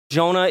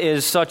Jonah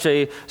is such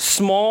a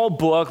small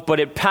book, but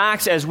it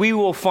packs, as we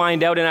will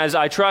find out, and as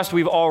I trust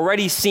we've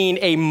already seen,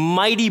 a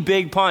mighty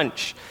big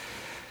punch.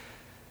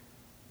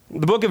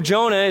 The book of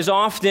Jonah is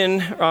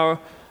often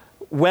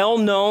well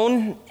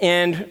known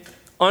and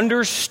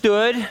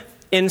understood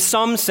in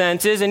some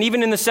senses, and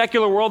even in the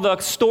secular world, the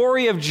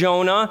story of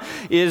Jonah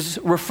is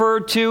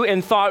referred to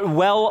and thought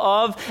well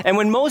of. And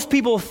when most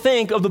people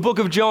think of the book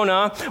of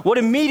Jonah, what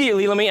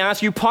immediately, let me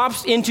ask you,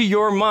 pops into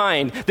your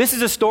mind? This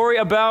is a story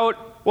about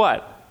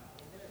what?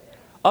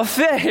 A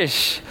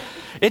fish.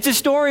 It's a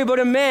story about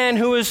a man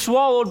who is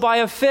swallowed by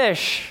a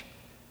fish.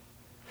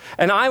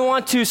 And I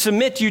want to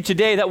submit to you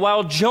today that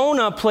while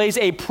Jonah plays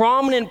a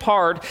prominent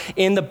part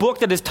in the book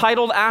that is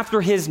titled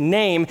after his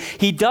name,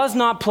 he does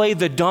not play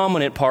the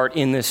dominant part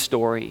in this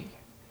story.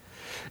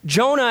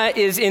 Jonah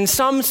is in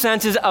some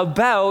senses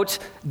about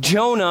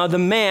Jonah, the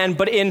man,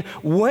 but in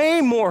way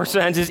more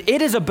senses,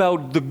 it is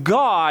about the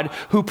God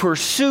who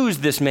pursues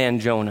this man,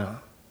 Jonah.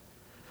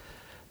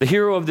 The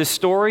hero of this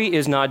story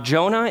is not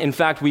Jonah. In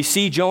fact, we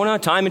see Jonah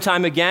time and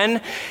time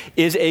again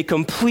is a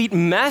complete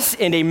mess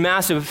and a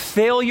massive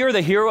failure.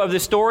 The hero of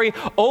this story,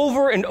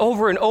 over and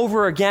over and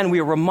over again,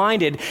 we are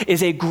reminded,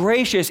 is a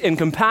gracious and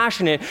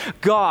compassionate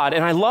God.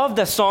 And I love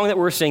the song that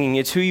we're singing,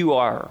 It's Who You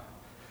Are.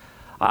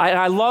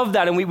 I love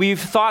that, and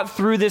we've thought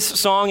through this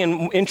song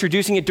and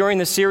introducing it during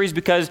this series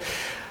because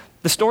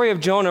the story of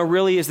Jonah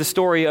really is the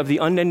story of the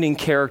unending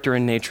character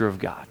and nature of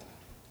God.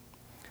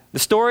 The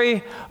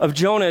story of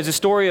Jonah is a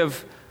story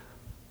of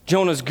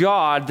Jonah's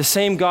God, the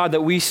same God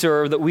that we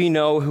serve, that we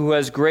know, who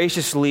has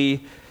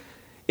graciously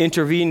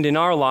intervened in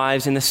our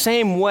lives in the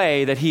same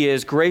way that he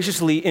has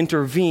graciously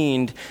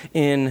intervened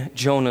in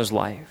Jonah's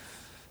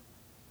life.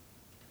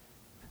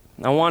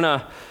 I want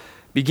to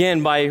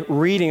begin by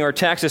reading our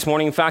text this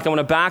morning. In fact, I want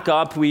to back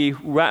up. We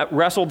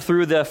wrestled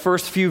through the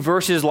first few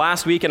verses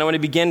last week, and I want to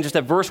begin just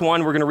at verse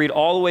 1. We're going to read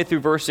all the way through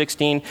verse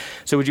 16.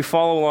 So would you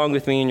follow along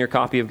with me in your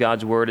copy of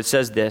God's word? It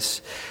says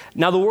this: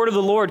 Now the word of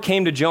the Lord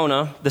came to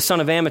Jonah, the son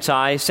of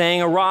Amittai,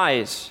 saying,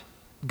 Arise,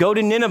 go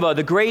to Nineveh,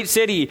 the great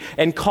city,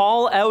 and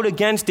call out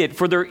against it,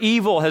 for their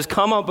evil has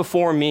come up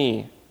before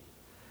me.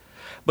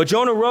 But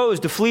Jonah rose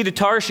to flee to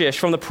Tarshish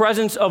from the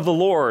presence of the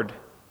Lord.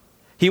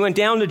 He went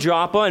down to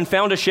Joppa and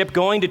found a ship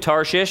going to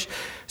Tarshish.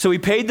 So he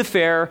paid the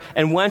fare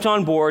and went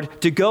on board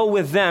to go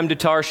with them to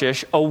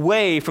Tarshish,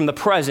 away from the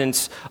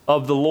presence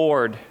of the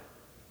Lord.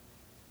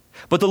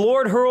 But the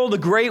Lord hurled a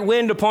great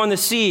wind upon the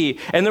sea,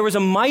 and there was a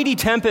mighty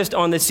tempest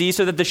on the sea,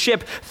 so that the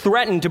ship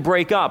threatened to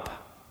break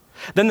up.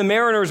 Then the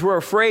mariners were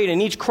afraid,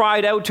 and each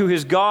cried out to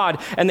his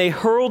God, and they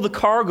hurled the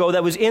cargo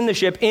that was in the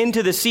ship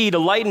into the sea to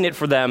lighten it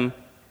for them.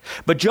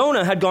 But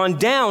Jonah had gone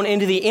down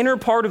into the inner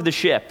part of the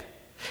ship,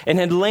 and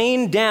had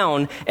lain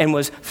down and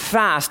was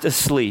fast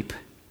asleep.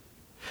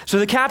 So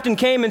the captain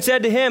came and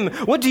said to him,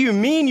 What do you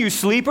mean, you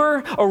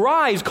sleeper?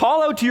 Arise,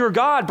 call out to your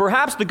God.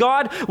 Perhaps the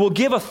God will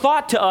give a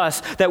thought to us,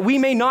 that we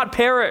may not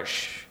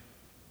perish.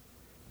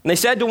 And they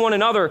said to one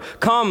another,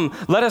 Come,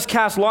 let us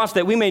cast lots,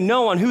 that we may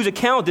know on whose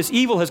account this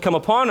evil has come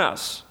upon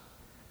us.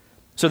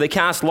 So they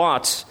cast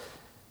lots,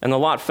 and the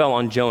lot fell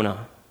on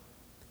Jonah.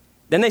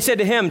 Then they said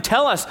to him,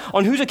 Tell us,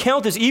 on whose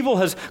account this evil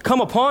has come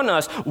upon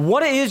us?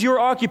 What is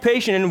your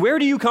occupation, and where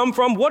do you come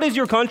from? What is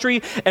your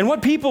country, and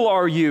what people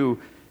are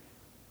you?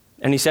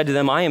 And he said to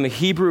them, I am a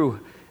Hebrew,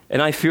 and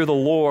I fear the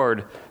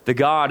Lord, the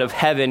God of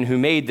heaven, who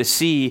made the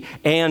sea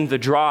and the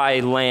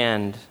dry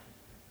land.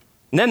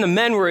 And then the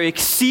men were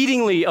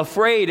exceedingly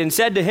afraid and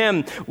said to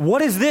him,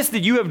 What is this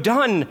that you have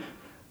done?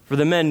 For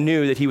the men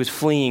knew that he was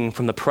fleeing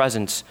from the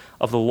presence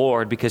of the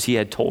Lord, because he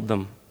had told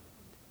them.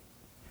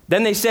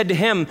 Then they said to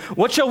him,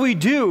 What shall we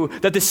do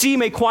that the sea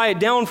may quiet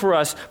down for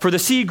us? For the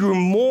sea grew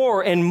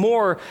more and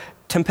more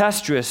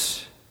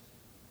tempestuous.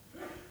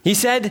 He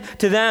said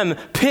to them,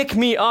 Pick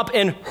me up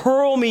and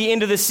hurl me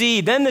into the sea.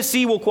 Then the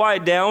sea will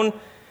quiet down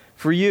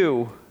for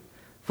you.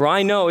 For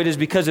I know it is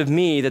because of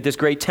me that this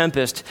great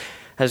tempest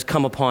has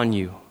come upon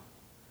you.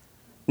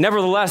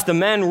 Nevertheless, the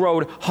men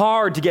rowed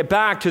hard to get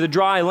back to the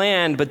dry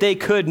land, but they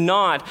could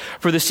not,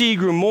 for the sea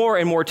grew more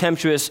and more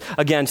tempestuous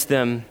against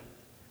them.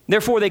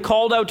 Therefore they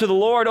called out to the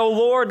Lord, O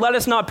Lord, let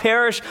us not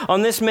perish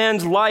on this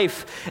man's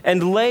life,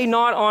 and lay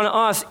not on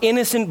us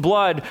innocent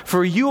blood.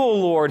 For you, O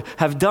Lord,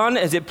 have done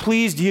as it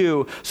pleased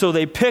you. So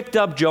they picked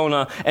up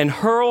Jonah and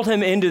hurled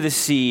him into the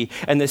sea,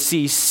 and the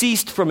sea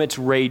ceased from its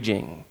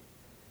raging.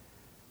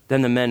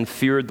 Then the men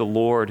feared the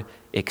Lord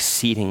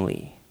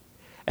exceedingly,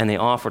 and they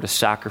offered a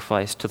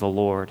sacrifice to the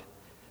Lord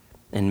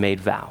and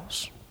made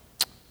vows.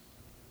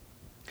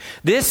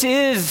 This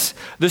is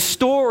the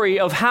story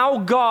of how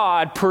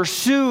God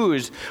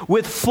pursues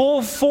with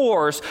full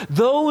force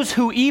those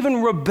who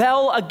even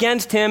rebel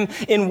against him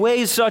in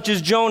ways such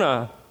as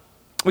Jonah.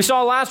 We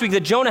saw last week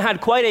that Jonah had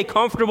quite a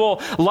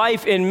comfortable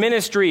life in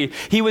ministry.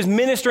 He was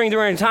ministering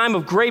during a time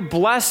of great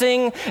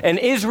blessing, and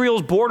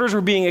Israel's borders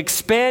were being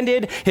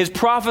expanded. His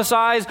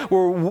prophecies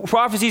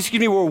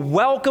were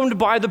welcomed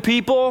by the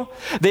people.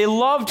 They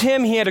loved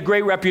him. He had a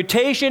great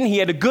reputation. He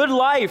had a good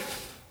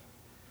life.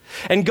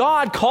 And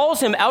God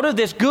calls him out of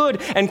this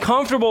good and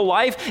comfortable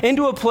life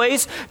into a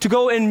place to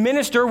go and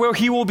minister where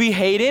he will be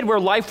hated, where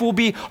life will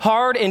be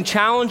hard and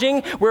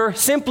challenging, where,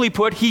 simply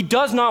put, he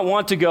does not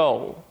want to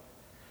go.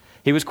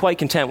 He was quite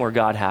content where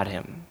God had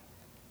him.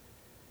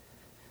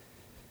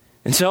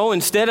 And so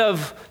instead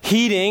of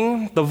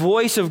heeding the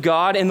voice of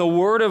God and the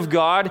word of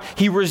God,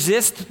 he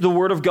resists the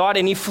word of God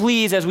and he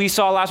flees, as we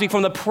saw last week,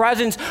 from the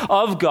presence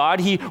of God.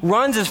 He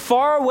runs as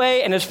far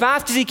away and as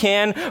fast as he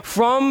can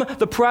from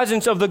the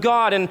presence of the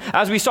God. And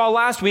as we saw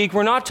last week,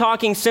 we're not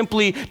talking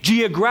simply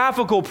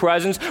geographical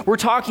presence. We're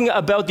talking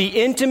about the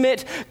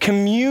intimate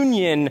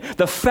communion,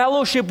 the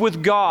fellowship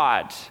with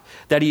God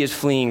that he is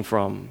fleeing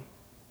from.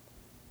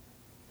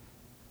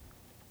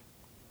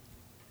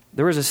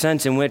 There is a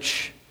sense in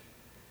which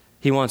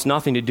he wants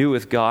nothing to do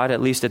with God,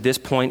 at least at this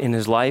point in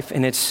his life.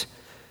 And it's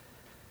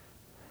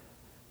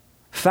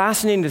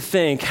fascinating to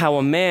think how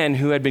a man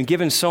who had been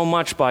given so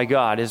much by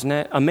God, isn't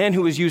it? A man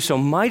who was used so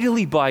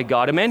mightily by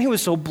God, a man who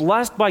was so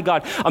blessed by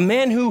God, a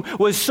man who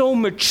was so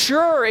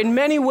mature in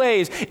many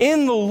ways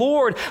in the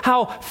Lord,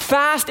 how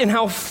fast and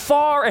how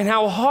far and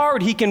how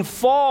hard he can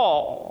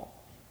fall.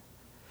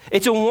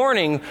 It's a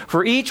warning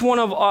for each one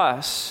of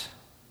us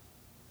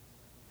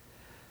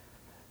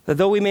that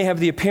though we may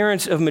have the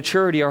appearance of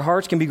maturity, our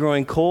hearts can be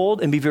growing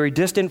cold and be very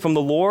distant from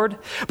the Lord.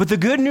 But the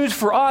good news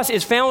for us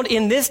is found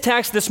in this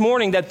text this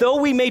morning, that though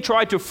we may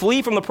try to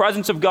flee from the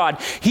presence of God,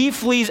 he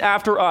flees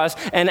after us.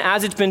 And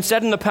as it's been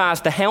said in the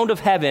past, the hound of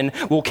heaven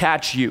will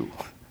catch you.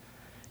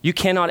 You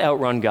cannot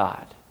outrun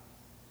God.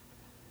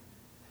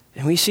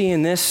 And we see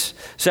in this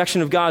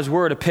section of God's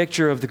word a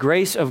picture of the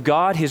grace of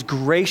God, his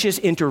gracious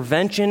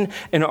intervention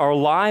in our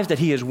lives, that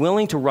he is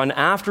willing to run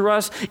after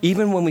us,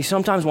 even when we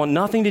sometimes want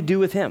nothing to do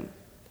with him.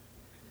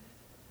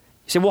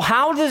 You say, well,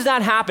 how does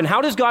that happen?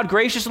 How does God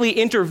graciously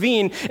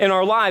intervene in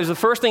our lives? The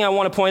first thing I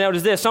want to point out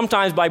is this: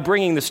 sometimes by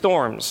bringing the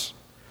storms.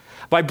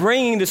 By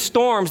bringing the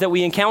storms that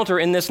we encounter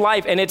in this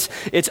life. And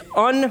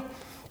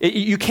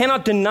you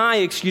cannot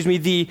deny,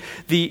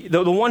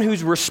 the one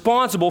who's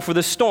responsible for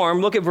the storm.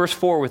 Look at verse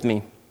 4 with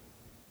me.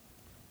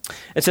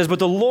 It says, but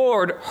the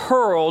Lord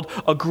hurled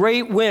a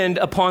great wind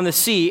upon the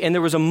sea, and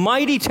there was a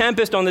mighty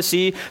tempest on the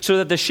sea, so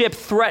that the ship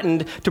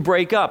threatened to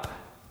break up.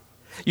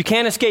 You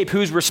can't escape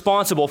who's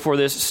responsible for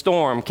this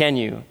storm, can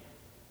you?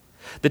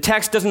 The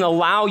text doesn't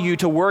allow you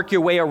to work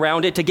your way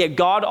around it, to get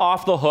God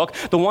off the hook.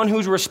 The one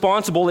who's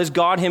responsible is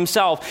God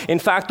himself. In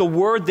fact, the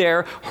word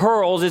there,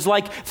 hurls, is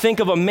like, think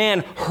of a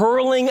man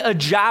hurling a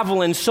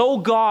javelin. So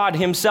God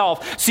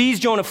himself sees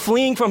Jonah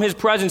fleeing from his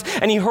presence,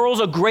 and he hurls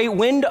a great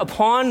wind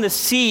upon the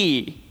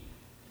sea.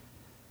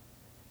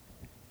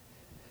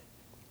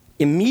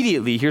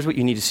 Immediately, here's what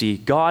you need to see.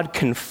 God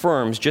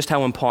confirms just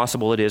how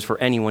impossible it is for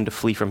anyone to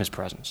flee from his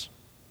presence.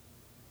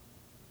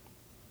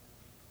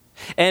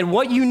 And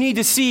what you need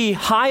to see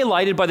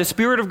highlighted by the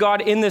Spirit of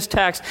God in this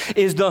text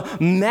is the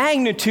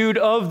magnitude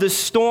of the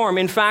storm.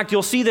 In fact,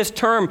 you'll see this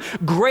term,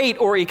 great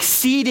or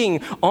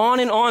exceeding, on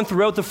and on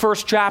throughout the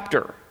first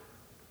chapter.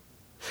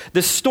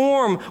 The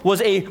storm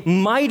was a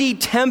mighty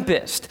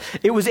tempest.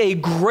 It was a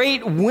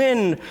great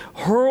wind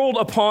hurled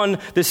upon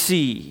the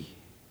sea.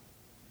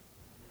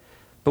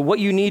 But what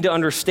you need to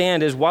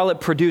understand is, while it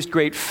produced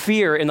great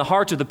fear in the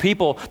hearts of the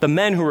people, the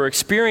men who were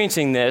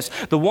experiencing this,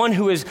 the one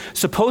who is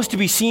supposed to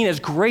be seen as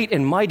great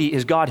and mighty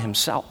is God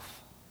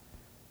himself.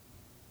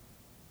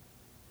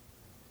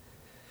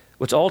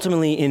 What's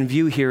ultimately in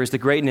view here is the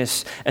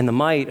greatness and the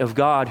might of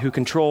God who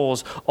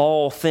controls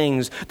all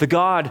things, the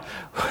God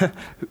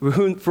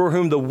for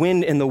whom the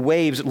wind and the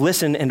waves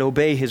listen and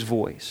obey his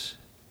voice.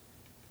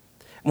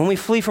 When we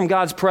flee from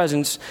God's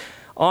presence,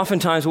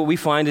 oftentimes what we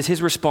find is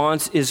his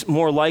response is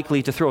more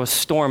likely to throw a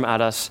storm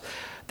at us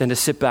than to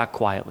sit back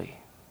quietly.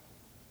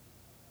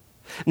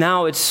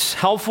 Now, it's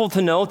helpful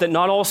to note that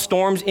not all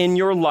storms in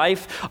your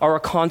life are a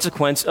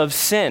consequence of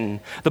sin.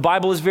 The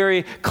Bible is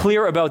very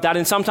clear about that,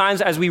 and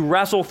sometimes as we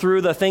wrestle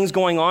through the things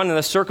going on and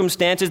the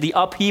circumstances, the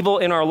upheaval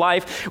in our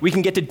life, we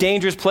can get to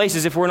dangerous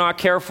places if we're not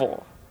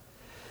careful.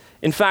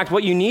 In fact,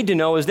 what you need to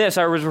know is this.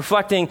 I was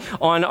reflecting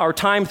on our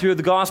time through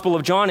the Gospel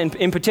of John,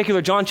 in particular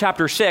John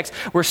chapter 6,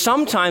 where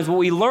sometimes what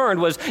we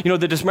learned was,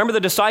 remember the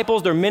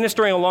disciples, they're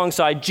ministering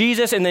alongside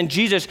Jesus, and then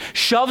Jesus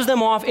shoves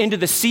them off into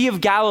the Sea of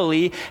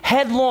Galilee,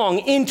 headlong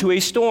into a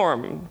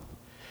storm.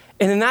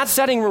 And in that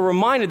setting, we're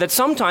reminded that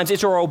sometimes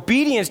it's our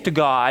obedience to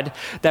God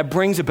that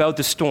brings about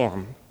the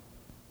storm.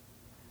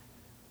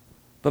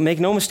 But make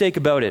no mistake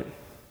about it.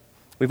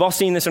 We've all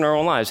seen this in our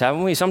own lives,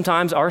 haven't we?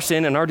 Sometimes our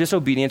sin and our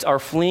disobedience, our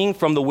fleeing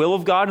from the will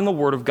of God and the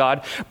word of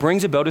God,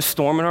 brings about a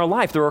storm in our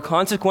life. There are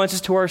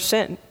consequences to our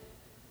sin.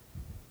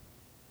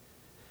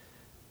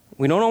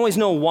 We don't always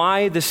know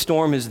why the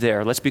storm is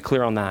there. Let's be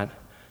clear on that.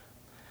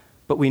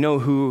 But we know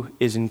who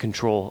is in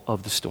control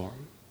of the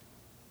storm.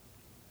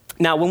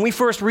 Now, when we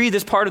first read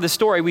this part of the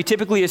story, we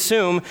typically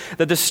assume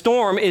that the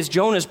storm is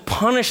Jonah's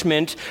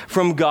punishment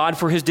from God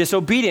for his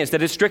disobedience,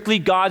 that it's strictly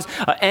God's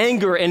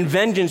anger and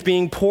vengeance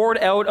being poured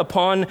out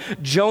upon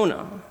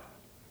Jonah.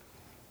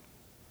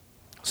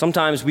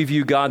 Sometimes we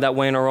view God that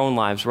way in our own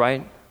lives,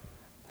 right?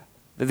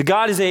 That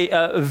God is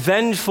a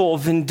vengeful,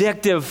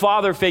 vindictive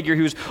father figure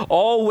who's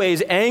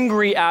always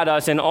angry at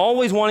us and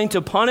always wanting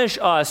to punish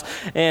us.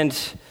 And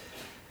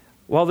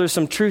while there's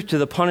some truth to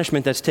the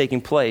punishment that's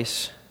taking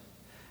place,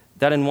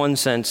 that in one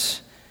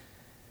sense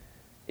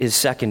is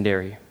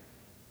secondary.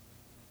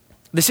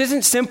 This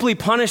isn't simply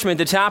punishment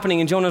that's happening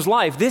in Jonah's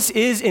life. This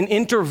is an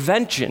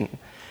intervention.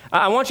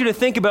 I want you to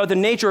think about the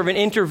nature of an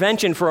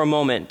intervention for a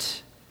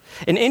moment.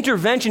 An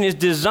intervention is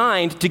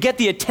designed to get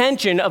the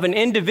attention of an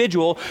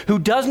individual who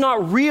does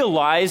not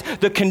realize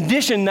the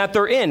condition that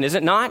they're in, is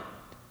it not?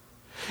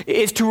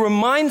 It's to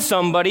remind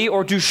somebody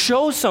or to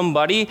show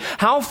somebody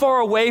how far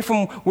away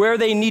from where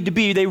they need to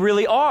be they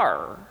really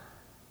are.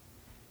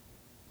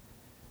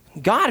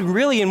 God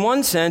really, in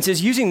one sense,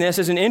 is using this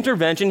as an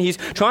intervention. He's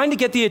trying to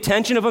get the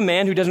attention of a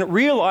man who doesn't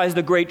realize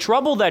the great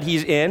trouble that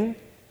he's in.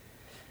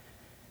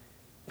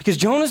 Because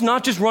Jonah's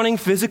not just running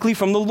physically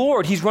from the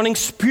Lord, he's running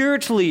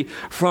spiritually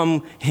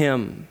from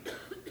him.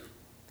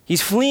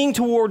 He's fleeing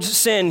towards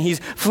sin, he's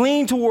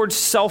fleeing towards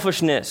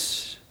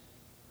selfishness.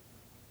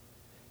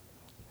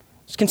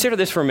 Let's consider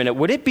this for a minute.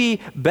 Would it be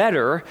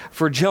better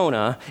for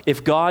Jonah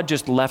if God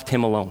just left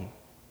him alone?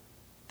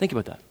 Think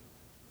about that.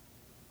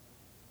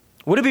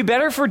 Would it be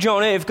better for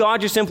Jonah if God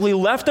just simply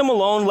left him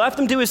alone, left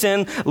him to his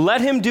sin,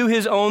 let him do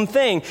his own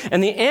thing?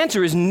 And the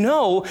answer is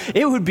no,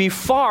 it would be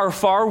far,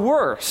 far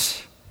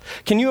worse.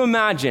 Can you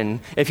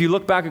imagine, if you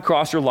look back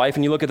across your life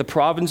and you look at the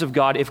providence of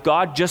God, if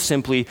God just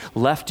simply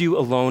left you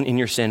alone in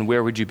your sin,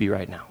 where would you be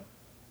right now?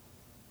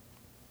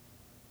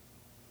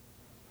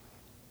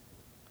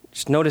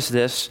 Just notice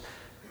this.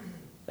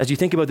 As you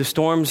think about the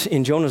storms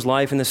in Jonah's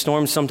life and the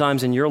storms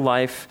sometimes in your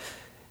life,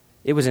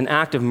 it was an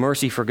act of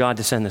mercy for God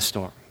to send the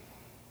storm.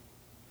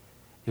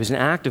 It was an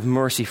act of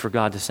mercy for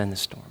God to send the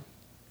storm.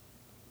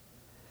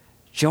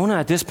 Jonah,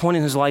 at this point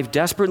in his life,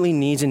 desperately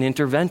needs an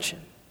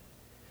intervention.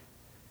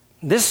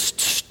 This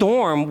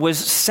storm was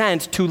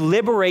sent to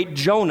liberate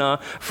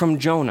Jonah from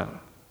Jonah.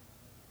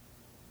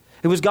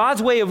 It was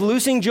God's way of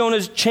loosing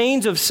Jonah's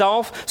chains of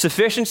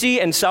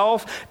self-sufficiency and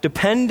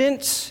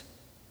self-dependence.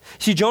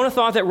 See, Jonah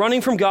thought that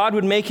running from God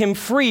would make him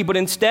free, but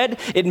instead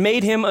it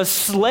made him a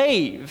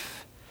slave.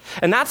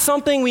 And that's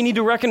something we need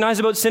to recognize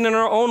about sin in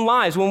our own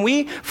lives. When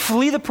we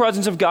flee the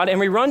presence of God and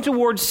we run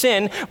towards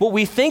sin, what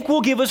we think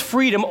will give us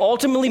freedom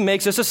ultimately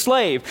makes us a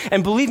slave.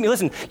 And believe me,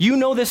 listen, you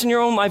know this in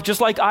your own life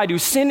just like I do.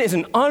 Sin is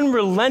an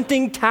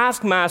unrelenting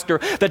taskmaster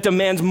that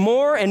demands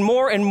more and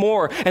more and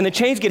more. And the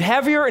chains get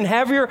heavier and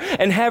heavier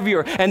and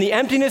heavier. And the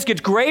emptiness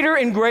gets greater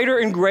and greater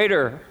and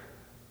greater.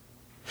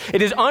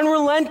 It is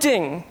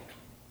unrelenting.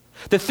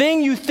 The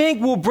thing you think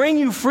will bring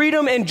you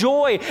freedom and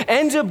joy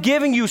ends up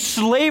giving you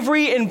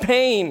slavery and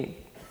pain.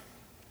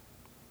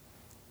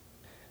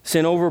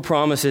 Sin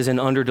overpromises and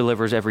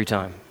underdelivers every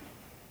time.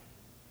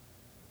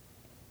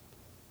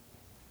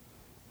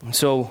 And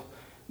so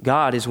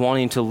God is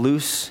wanting to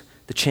loose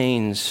the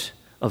chains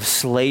of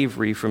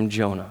slavery from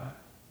Jonah.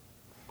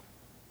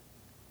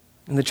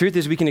 And the truth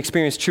is we can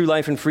experience true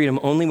life and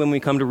freedom only when we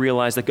come to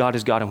realize that God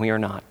is God and we are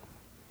not.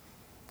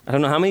 I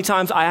don't know how many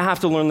times I have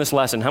to learn this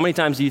lesson. How many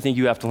times do you think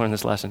you have to learn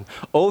this lesson?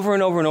 Over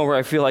and over and over,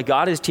 I feel like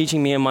God is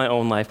teaching me in my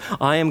own life.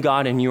 I am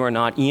God and you are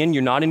not. Ian,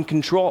 you're not in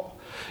control.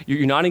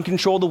 You're not in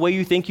control the way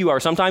you think you are,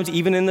 sometimes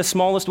even in the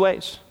smallest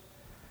ways.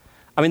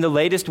 I mean, the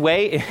latest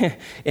way,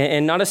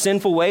 and not a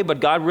sinful way,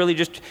 but God really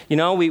just,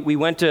 we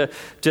went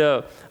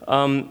to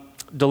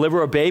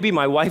deliver a baby,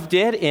 my wife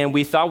did, and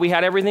we thought we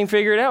had everything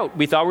figured out.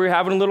 We thought we were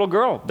having a little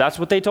girl. That's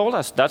what they told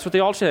us. That's what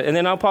they all said. And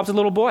then out pops a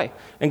little boy.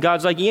 And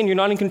God's like, Ian, you're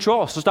not in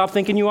control, so stop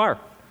thinking you are.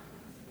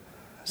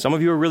 Some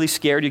of you are really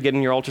scared. You're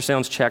getting your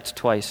ultrasounds checked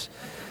twice.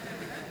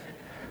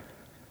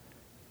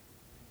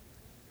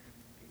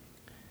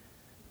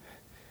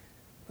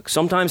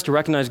 Sometimes to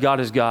recognize God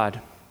as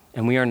God,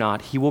 and we are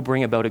not, He will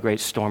bring about a great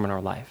storm in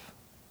our life.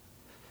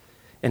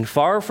 And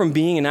far from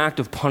being an act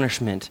of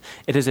punishment,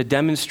 it is a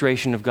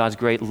demonstration of God's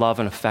great love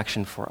and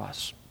affection for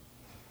us.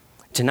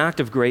 It's an act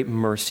of great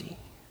mercy.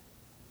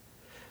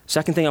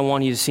 Second thing I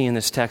want you to see in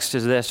this text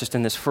is this, just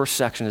in this first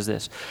section is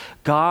this.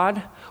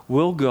 God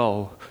will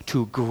go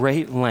to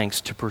great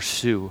lengths to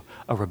pursue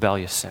a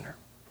rebellious sinner.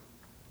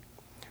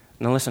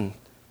 Now listen,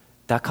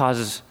 that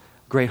causes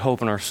great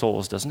hope in our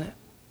souls, doesn't it?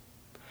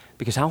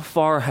 Because how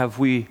far have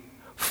we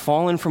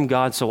fallen from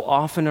God so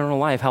often in our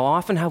life? How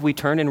often have we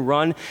turned and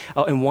run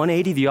in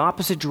 180 the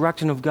opposite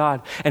direction of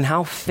God? And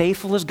how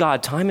faithful is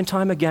God time and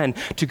time again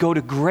to go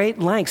to great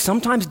lengths,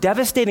 sometimes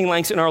devastating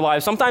lengths in our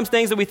lives, sometimes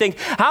things that we think,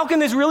 how can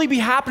this really be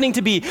happening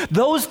to be?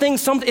 Those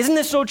things, isn't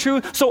this so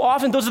true? So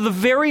often those are the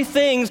very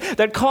things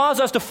that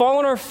cause us to fall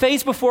on our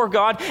face before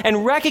God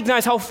and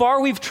recognize how far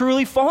we've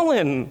truly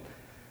fallen.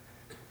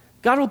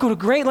 God will go to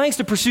great lengths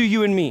to pursue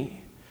you and me.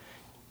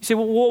 You say,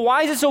 well,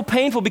 why is it so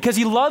painful? Because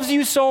He loves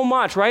you so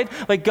much, right?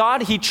 Like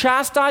God, He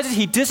chastises,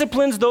 He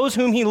disciplines those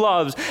whom He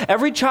loves.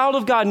 Every child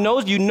of God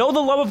knows, you know the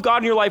love of God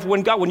in your life.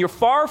 When you're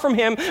far from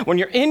Him, when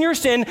you're in your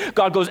sin,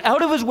 God goes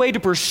out of His way to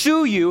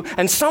pursue you,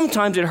 and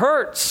sometimes it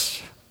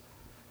hurts.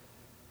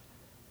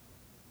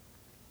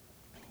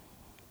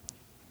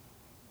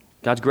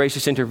 God's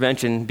gracious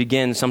intervention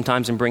begins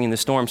sometimes in bringing the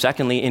storm.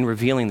 Secondly, in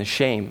revealing the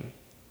shame.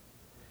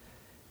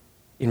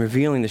 In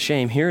revealing the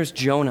shame. Here's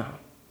Jonah.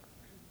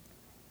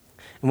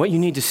 And what you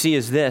need to see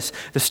is this.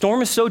 The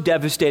storm is so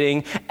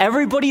devastating,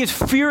 everybody is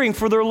fearing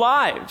for their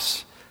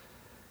lives.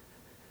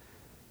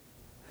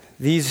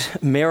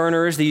 These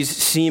mariners, these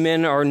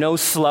seamen are no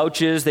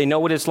slouches. They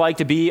know what it's like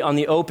to be on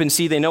the open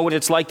sea. They know what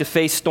it's like to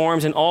face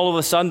storms. And all of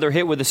a sudden, they're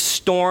hit with a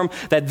storm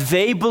that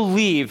they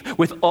believe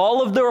with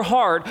all of their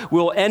heart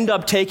will end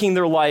up taking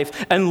their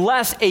life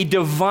unless a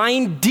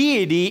divine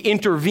deity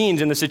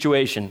intervenes in the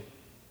situation.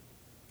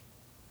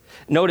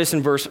 Notice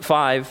in verse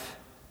 5,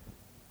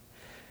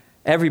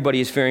 everybody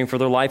is fearing for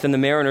their life, and the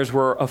mariners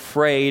were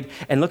afraid.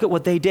 And look at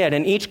what they did.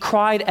 And each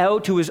cried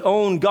out to his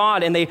own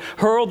God, and they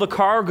hurled the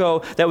cargo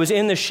that was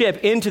in the ship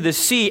into the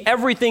sea.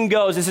 Everything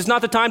goes. This is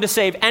not the time to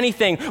save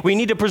anything. We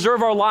need to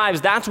preserve our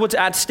lives. That's what's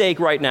at stake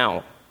right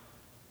now.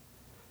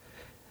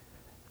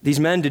 These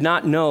men did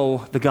not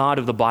know the God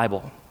of the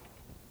Bible.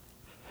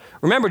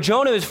 Remember,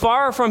 Jonah is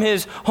far from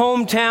his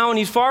hometown.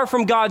 He's far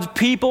from God's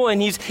people,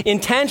 and he's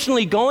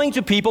intentionally going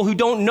to people who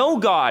don't know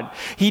God.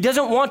 He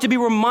doesn't want to be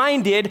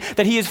reminded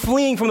that he is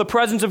fleeing from the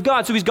presence of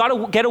God. So he's got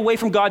to get away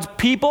from God's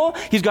people.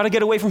 He's got to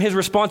get away from his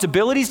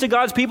responsibilities to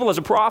God's people as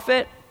a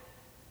prophet.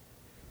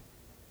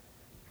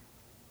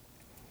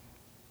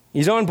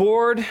 He's on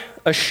board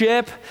a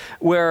ship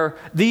where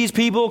these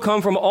people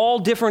come from all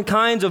different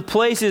kinds of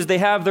places. They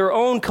have their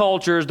own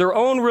cultures, their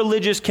own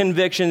religious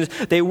convictions.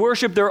 They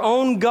worship their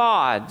own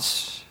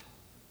gods.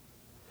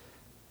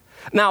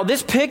 Now,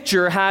 this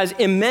picture has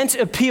immense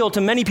appeal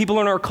to many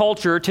people in our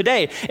culture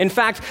today. In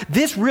fact,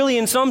 this really,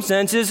 in some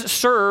senses,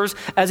 serves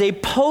as a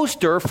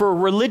poster for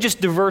religious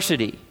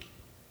diversity.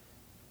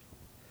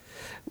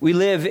 We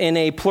live in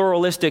a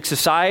pluralistic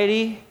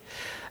society.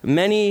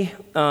 Many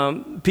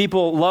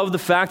people love the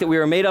fact that we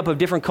are made up of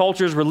different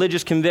cultures,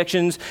 religious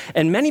convictions,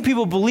 and many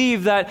people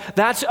believe that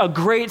that's a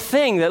great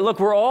thing, that look,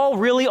 we're all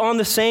really on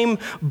the same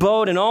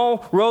boat and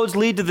all roads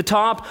lead to the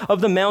top of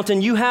the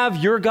mountain. You have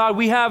your God,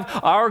 we have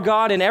our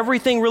God, and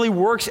everything really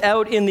works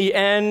out in the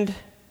end.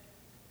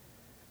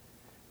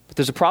 But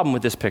there's a problem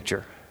with this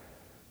picture.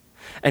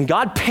 And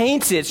God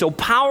paints it so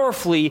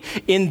powerfully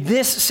in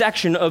this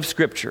section of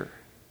Scripture.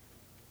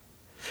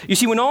 You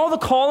see, when all the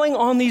calling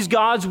on these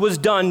gods was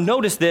done,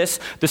 notice this,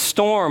 the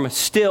storm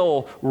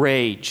still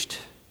raged.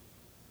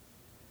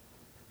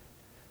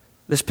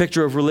 This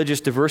picture of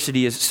religious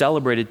diversity is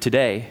celebrated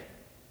today.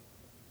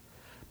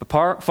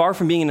 But far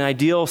from being an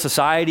ideal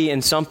society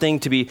and something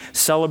to be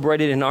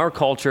celebrated in our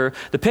culture,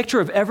 the picture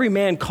of every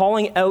man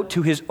calling out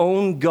to his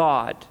own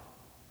God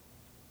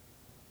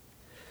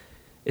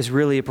is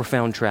really a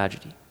profound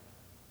tragedy.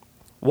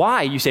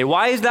 Why? You say,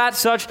 why is that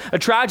such a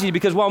tragedy?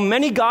 Because while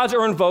many gods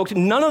are invoked,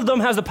 none of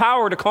them has the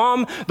power to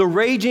calm the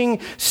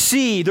raging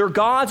sea. Their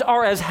gods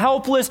are as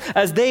helpless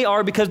as they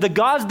are because the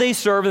gods they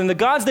serve and the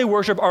gods they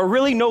worship are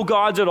really no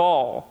gods at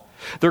all.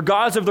 They're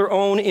gods of their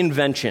own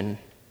invention.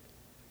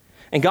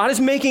 And God is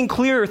making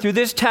clear through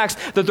this text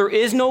that there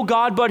is no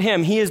God but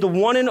Him. He is the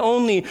one and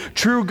only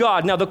true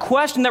God. Now, the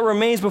question that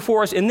remains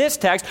before us in this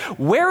text,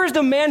 where is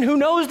the man who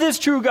knows this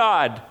true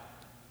God?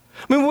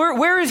 I mean,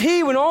 where is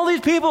he when all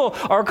these people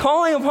are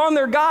calling upon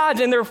their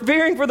gods and they're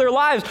fearing for their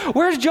lives?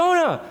 Where's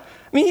Jonah?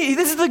 I mean,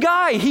 this is the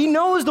guy. He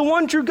knows the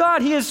one true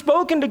God. He has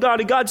spoken to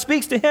God, and God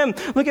speaks to him.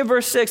 Look at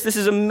verse 6. This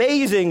is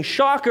amazing.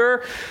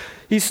 Shocker.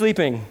 He's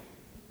sleeping.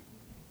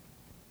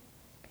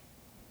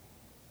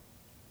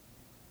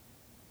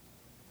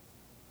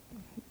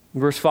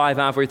 Verse 5,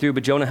 halfway through,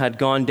 but Jonah had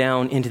gone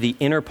down into the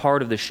inner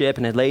part of the ship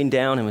and had lain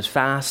down and was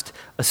fast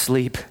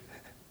asleep.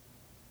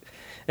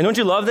 And don't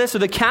you love this? So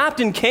the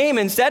captain came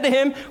and said to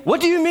him,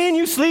 "What do you mean,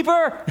 you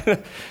sleeper?"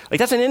 Like,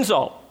 that's an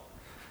insult.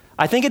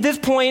 I think at this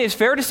point, it's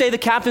fair to say the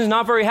captain's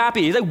not very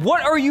happy. He's like,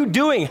 "What are you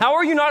doing? How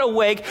are you not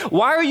awake?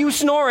 Why are you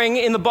snoring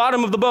in the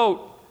bottom of the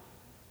boat?"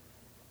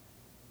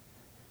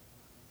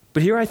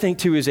 But here I think,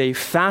 too, is a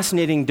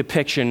fascinating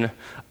depiction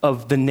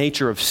of the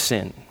nature of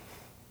sin.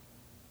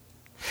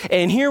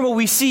 And here what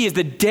we see is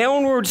the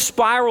downward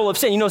spiral of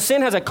sin. You know,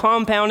 sin has a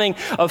compounding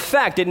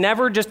effect. It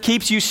never just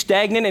keeps you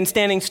stagnant and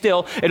standing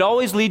still. It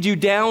always leads you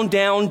down,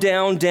 down,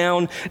 down,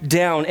 down,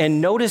 down.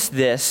 And notice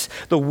this,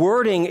 the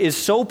wording is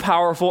so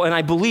powerful and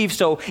I believe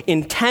so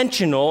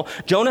intentional.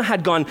 Jonah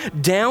had gone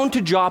down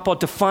to Joppa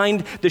to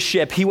find the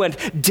ship. He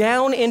went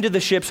down into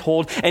the ship's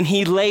hold and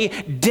he lay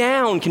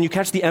down. Can you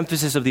catch the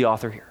emphasis of the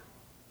author here?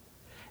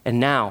 And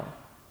now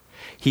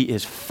he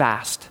is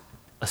fast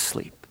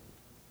asleep.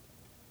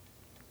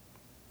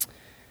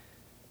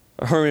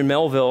 Herman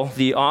Melville,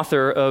 the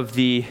author of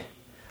a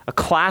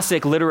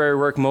classic literary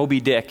work, Moby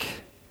Dick,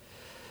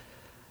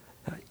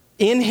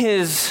 in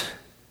his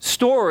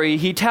story,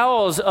 he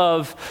tells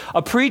of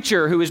a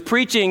preacher who is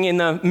preaching in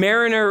the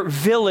mariner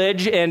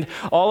village, and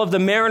all of the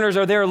mariners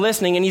are there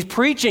listening, and he's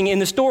preaching in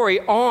the story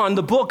on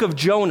the book of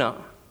Jonah.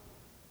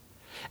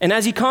 And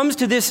as he comes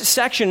to this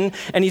section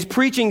and he's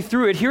preaching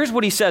through it, here's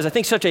what he says. I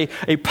think such a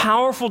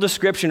powerful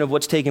description of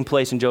what's taking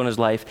place in Jonah's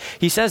life.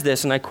 He says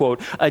this, and I quote,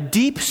 "A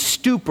deep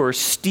stupor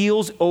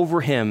steals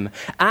over him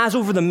as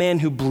over the man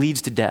who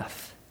bleeds to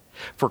death,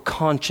 for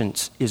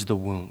conscience is the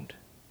wound."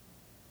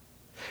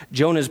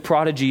 Jonah's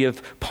prodigy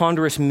of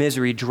ponderous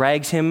misery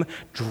drags him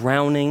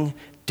drowning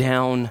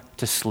down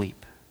to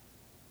sleep.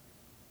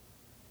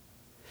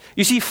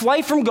 You see,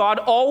 flight from God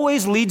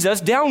always leads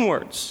us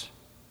downwards.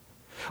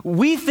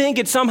 We think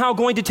it's somehow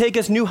going to take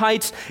us new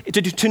heights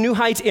to new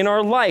heights in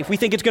our life. We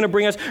think it's going to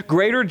bring us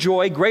greater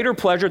joy, greater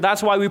pleasure.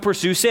 That's why we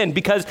pursue sin,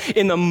 because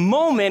in the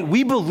moment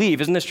we believe,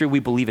 isn't this true? We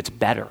believe it's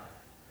better.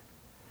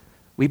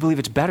 We believe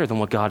it's better than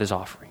what God is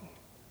offering.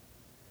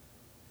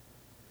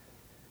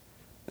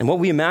 And what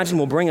we imagine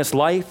will bring us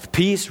life,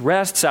 peace,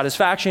 rest,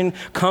 satisfaction,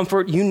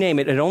 comfort, you name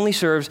it. It only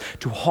serves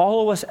to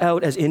hollow us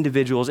out as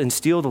individuals and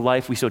steal the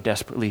life we so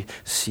desperately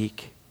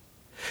seek.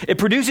 It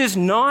produces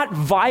not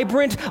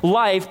vibrant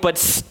life, but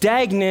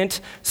stagnant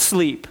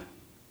sleep.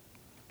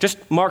 Just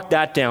mark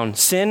that down.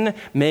 Sin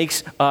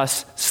makes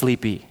us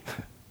sleepy.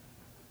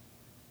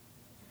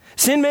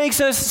 Sin makes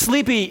us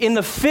sleepy in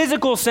the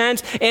physical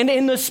sense and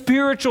in the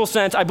spiritual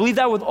sense. I believe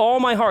that with all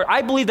my heart.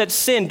 I believe that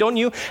sin, don't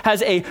you,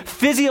 has a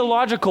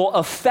physiological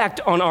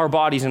effect on our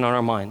bodies and on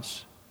our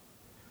minds.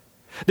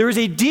 There is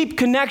a deep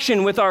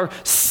connection with our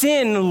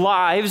sin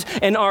lives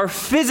and our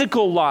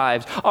physical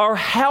lives. Our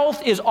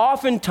health is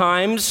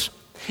oftentimes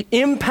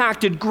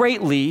impacted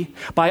greatly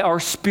by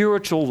our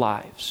spiritual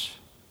lives.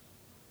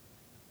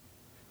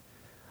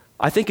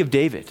 I think of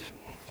David.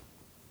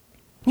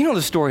 You know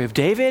the story of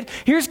David.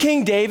 Here's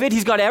King David.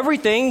 He's got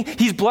everything.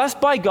 He's blessed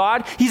by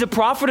God. He's a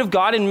prophet of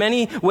God in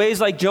many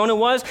ways like Jonah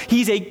was.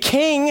 He's a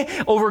king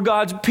over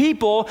God's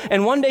people.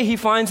 And one day he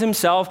finds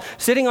himself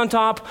sitting on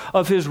top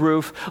of his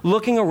roof,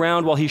 looking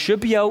around while he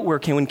should be out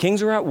when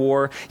kings are at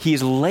war.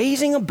 He's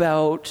lazing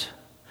about.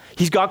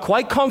 He's got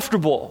quite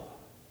comfortable.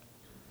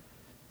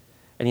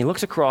 And he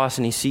looks across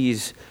and he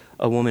sees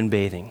a woman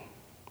bathing.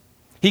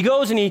 He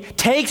goes and he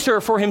takes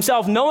her for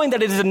himself, knowing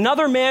that it is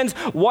another man's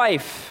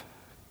wife.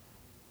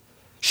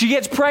 She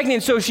gets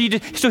pregnant, so he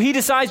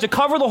decides to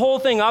cover the whole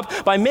thing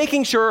up by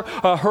making sure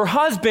her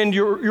husband,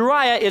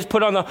 Uriah, is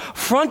put on the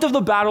front of the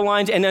battle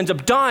lines and ends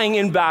up dying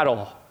in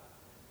battle.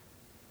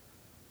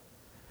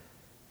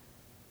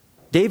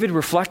 David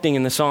reflecting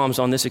in the Psalms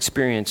on this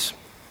experience,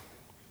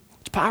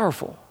 it's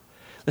powerful.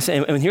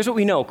 Listen, and here's what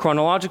we know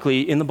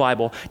chronologically in the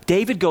Bible.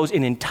 David goes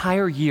an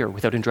entire year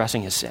without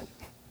addressing his sin.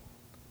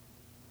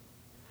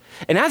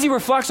 And as he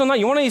reflects on that,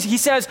 he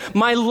says,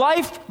 my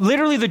life,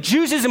 literally the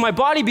juices in my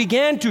body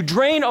began to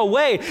drain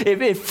away.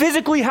 It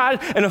physically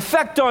had an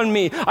effect on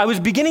me. I was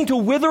beginning to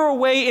wither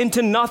away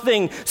into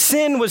nothing.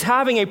 Sin was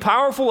having a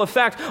powerful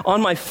effect on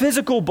my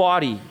physical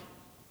body.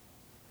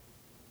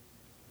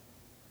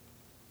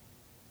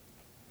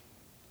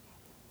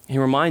 He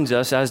reminds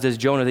us, as does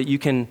Jonah, that you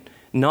can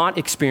not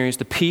experience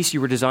the peace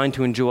you were designed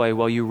to enjoy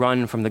while you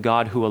run from the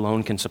God who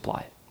alone can supply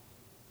it.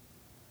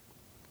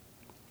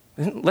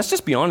 Let's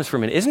just be honest for a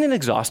minute. Isn't it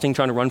exhausting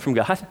trying to run from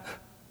God?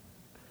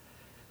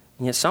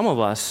 And yet some of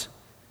us,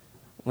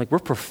 we're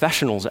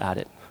professionals at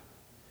it.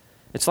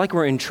 It's like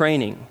we're in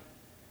training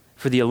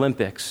for the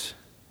Olympics.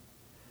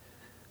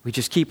 We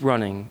just keep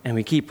running, and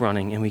we keep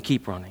running, and we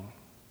keep running.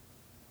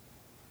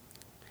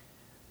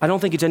 I don't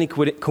think it's any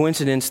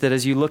coincidence that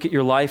as you look at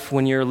your life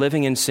when you're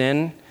living in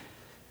sin,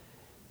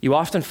 you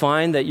often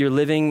find that you're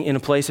living in a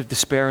place of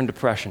despair and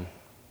depression.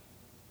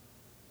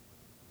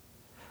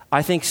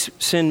 I think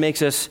sin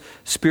makes us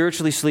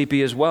spiritually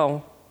sleepy as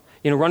well.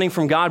 Running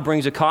from God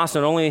brings a cost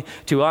not only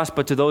to us,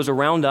 but to those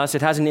around us.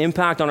 It has an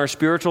impact on our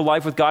spiritual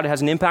life with God. It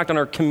has an impact on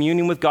our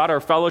communion with God, our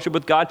fellowship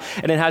with God,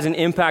 and it has an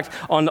impact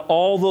on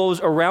all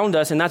those around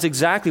us. And that's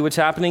exactly what's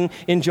happening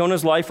in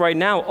Jonah's life right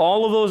now.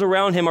 All of those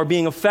around him are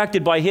being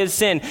affected by his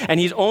sin, and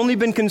he's only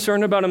been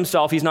concerned about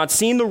himself. He's not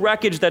seen the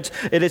wreckage that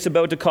it is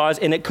about to cause,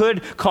 and it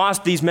could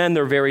cost these men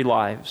their very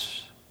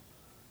lives.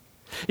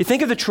 You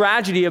think of the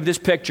tragedy of this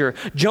picture.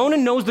 Jonah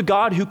knows the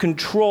God who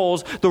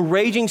controls the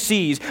raging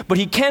seas, but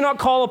he cannot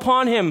call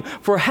upon him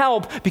for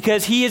help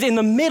because he is in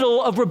the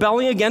middle of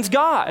rebelling against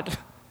God.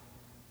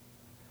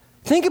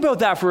 Think about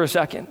that for a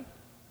second.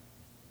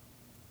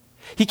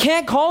 He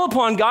can't call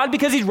upon God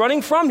because he's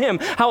running from him.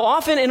 How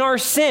often in our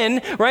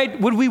sin, right,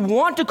 would we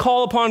want to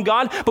call upon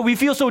God, but we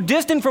feel so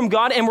distant from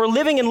God and we're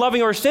living and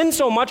loving our sin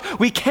so much,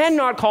 we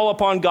cannot call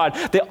upon God.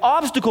 The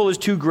obstacle is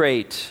too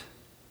great.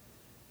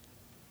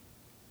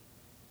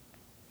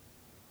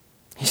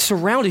 He's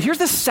surrounded. Here's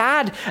the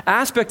sad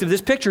aspect of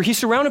this picture. He's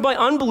surrounded by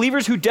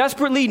unbelievers who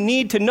desperately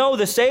need to know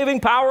the saving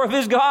power of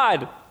his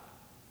God.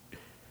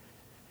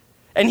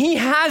 And he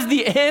has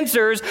the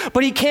answers,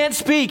 but he can't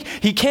speak.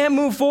 He can't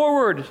move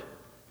forward.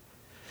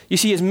 You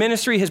see, his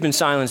ministry has been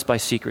silenced by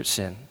secret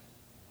sin.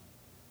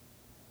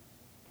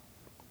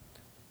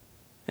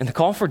 And the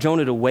call for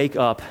Jonah to wake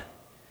up,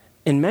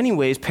 in many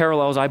ways,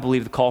 parallels, I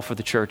believe, the call for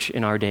the church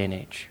in our day and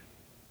age.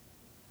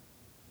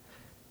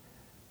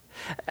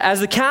 As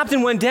the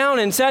captain went down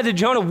and said to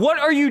Jonah, "What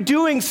are you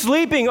doing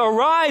sleeping?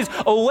 Arise,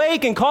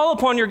 awake, and call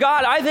upon your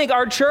God." I think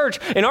our church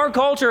and our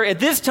culture at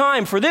this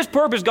time, for this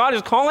purpose, God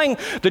is calling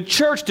the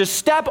church to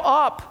step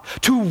up,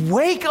 to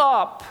wake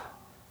up.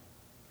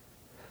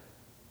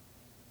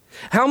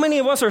 How many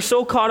of us are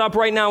so caught up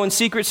right now in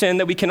secret sin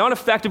that we cannot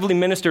effectively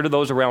minister to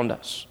those around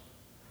us?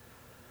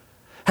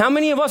 How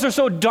many of us are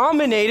so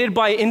dominated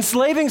by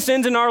enslaving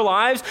sins in our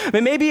lives?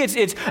 Maybe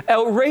it's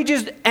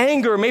outrageous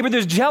anger. Maybe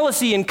there's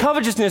jealousy and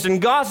covetousness and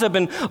gossip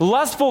and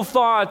lustful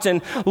thoughts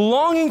and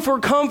longing for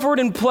comfort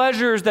and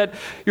pleasures that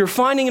you're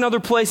finding in other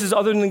places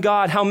other than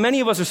God. How many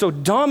of us are so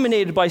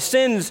dominated by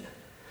sins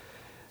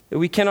that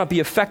we cannot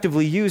be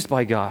effectively used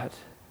by God?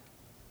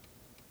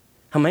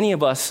 How many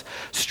of us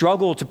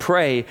struggle to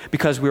pray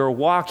because we are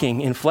walking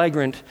in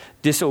flagrant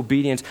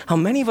disobedience? How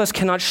many of us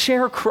cannot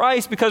share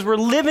Christ because we're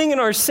living in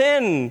our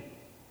sin?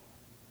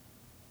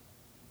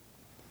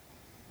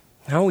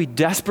 Now we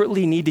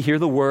desperately need to hear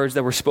the words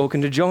that were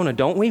spoken to Jonah,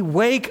 don't we?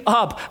 Wake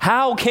up.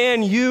 How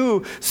can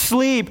you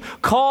sleep?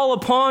 Call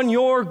upon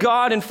your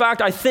God. In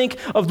fact, I think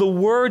of the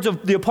words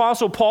of the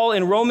Apostle Paul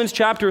in Romans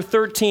chapter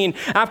 13,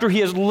 after he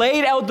has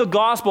laid out the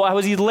gospel,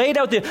 as he laid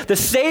out the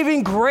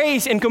saving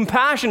grace and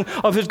compassion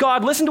of his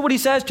God. Listen to what he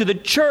says to the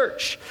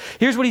church.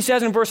 Here's what he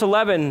says in verse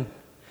 11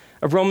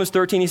 of Romans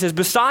 13. He says,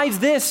 "Besides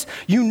this,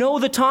 you know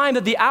the time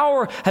that the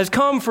hour has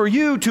come for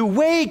you to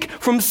wake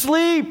from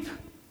sleep.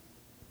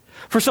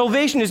 For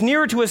salvation is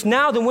nearer to us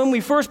now than when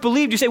we first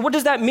believed." You say, what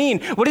does that mean?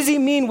 What does he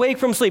mean, wake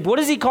from sleep? What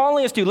is he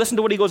calling us to? Listen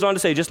to what he goes on to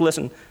say. Just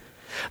listen.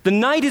 "The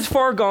night is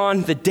far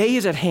gone, the day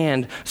is at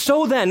hand.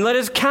 So then, let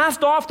us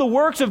cast off the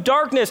works of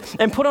darkness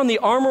and put on the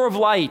armor of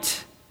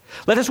light.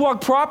 Let us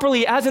walk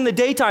properly as in the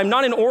daytime,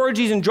 not in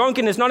orgies and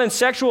drunkenness, not in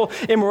sexual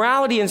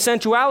immorality and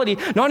sensuality,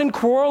 not in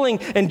quarreling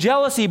and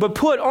jealousy, but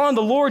put on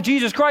the Lord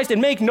Jesus Christ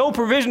and make no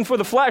provision for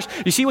the flesh."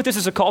 You see what this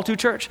is a call to,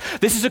 church?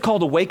 This is a call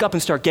to wake up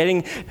and start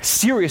getting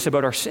serious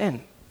about our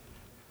sin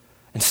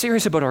and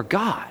serious about our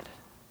God.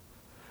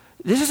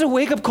 This is a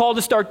wake-up call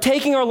to start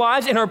taking our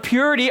lives and our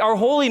purity, our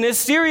holiness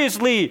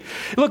seriously.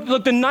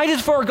 Look, the night is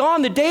far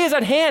gone. The day is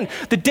at hand.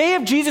 The day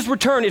of Jesus'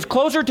 return is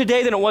closer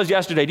today than it was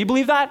yesterday. Do you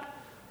believe that?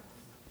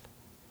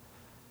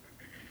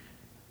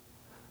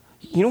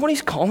 You know what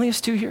he's calling us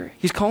to here?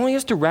 He's calling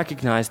us to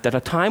recognize that a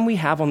time we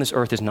have on this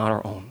earth is not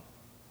our own.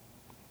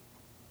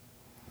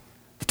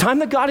 The time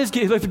that God has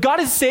given, if God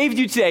has saved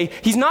you today,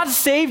 he's not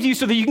saved you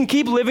so that you can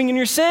keep living in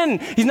your sin.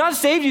 He's not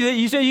saved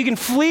you so you can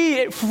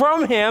flee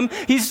from him.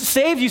 He's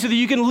saved you so that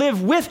you can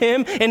live with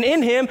him and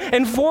in him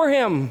and for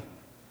him.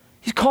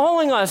 He's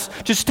calling us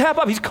to step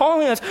up. He's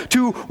calling us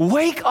to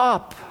wake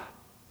up.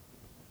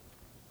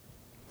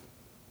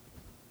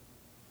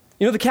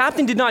 You know, the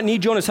captain did not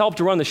need Jonah's help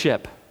to run the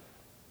ship,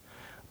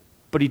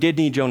 but he did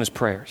need Jonah's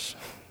prayers.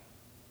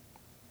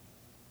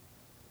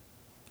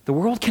 The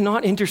world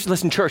cannot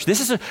listen, church,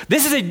 this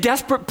is a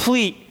desperate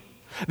plea.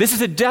 This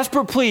is a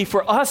desperate plea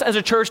for us as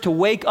a church to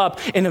wake up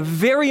in a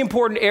very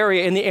important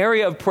area, in the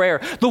area of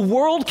prayer. The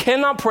world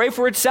cannot pray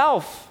for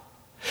itself.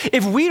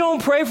 If we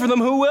don't pray for them,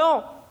 who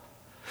will?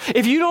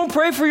 If you don't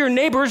pray for your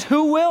neighbors,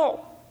 who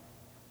will?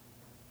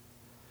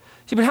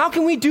 See, but how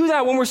can we do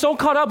that when we're so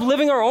caught up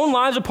living our own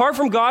lives apart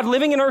from God,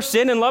 living in our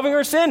sin and loving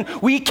our sin?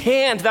 We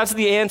can't. That's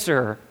the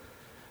answer.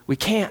 We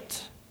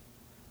can't.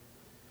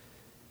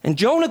 And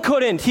Jonah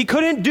couldn't. He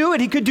couldn't do it.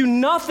 He could do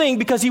nothing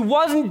because he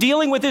wasn't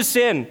dealing with his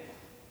sin.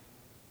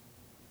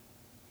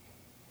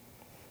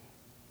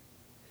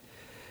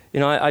 You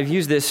know, I've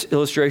used this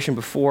illustration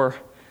before,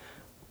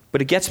 but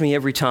it gets me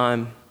every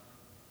time.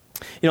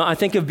 You know, I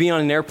think of being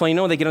on an airplane. You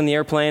know, they get on the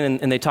airplane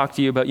and they talk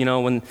to you about, you know,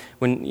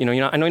 when you know,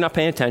 I know you're not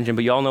paying attention,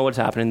 but you all know what's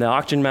happening. The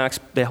oxygen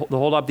mask, they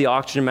hold up the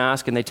oxygen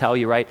mask and they tell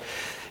you, right?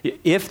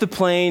 If the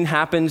plane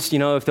happens, you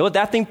know, if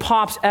that thing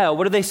pops out,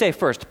 what do they say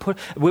first?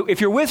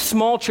 If you're with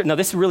small children, now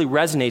this really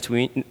resonates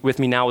with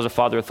me now as a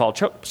father of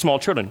small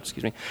children,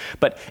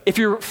 But if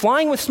you're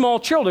flying with small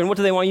children, what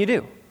do they want you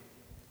to do?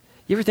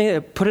 You ever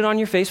think, put it on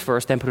your face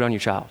first, then put it on your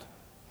child?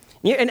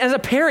 Yeah, and as a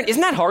parent,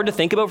 isn't that hard to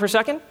think about for a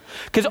second?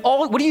 Because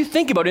what do you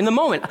think about in the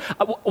moment?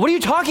 What are you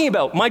talking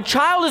about? My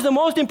child is the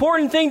most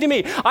important thing to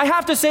me. I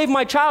have to save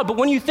my child. But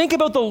when you think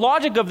about the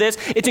logic of this,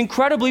 it's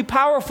incredibly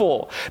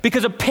powerful.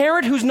 Because a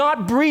parent who's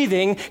not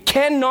breathing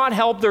cannot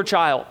help their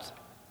child.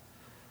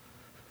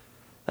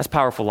 That's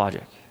powerful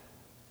logic.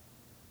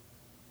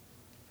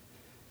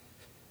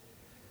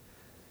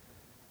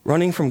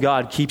 Running from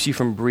God keeps you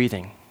from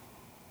breathing.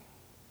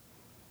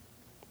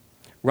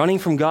 Running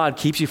from God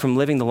keeps you from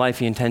living the life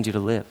he intends you to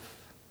live.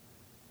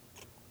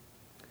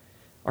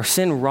 Our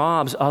sin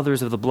robs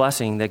others of the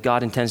blessing that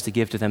God intends to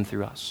give to them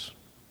through us.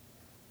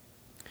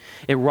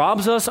 It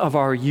robs us of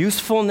our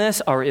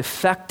usefulness, our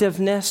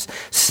effectiveness.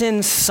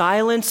 Sin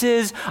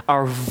silences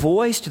our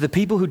voice to the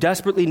people who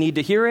desperately need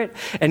to hear it.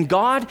 And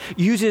God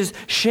uses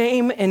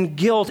shame and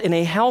guilt in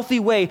a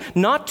healthy way,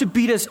 not to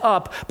beat us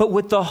up, but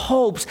with the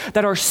hopes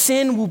that our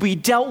sin will be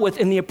dealt with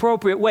in the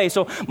appropriate way.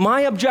 So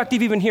my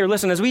objective even here,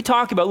 listen, as we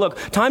talk about, look,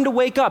 time to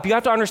wake up, you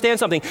have to understand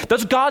something.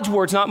 That's God's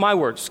words, not my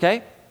words,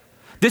 okay?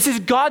 This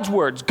is God's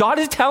words. God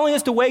is telling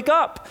us to wake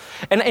up.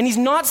 And he's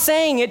not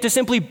saying it to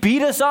simply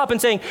beat us up and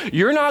saying,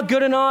 you're not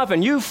good enough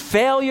and you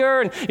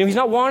failure. And he's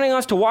not wanting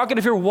us to walk it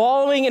if you're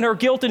wallowing in our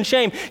guilt and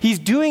shame. He's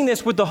doing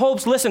this with the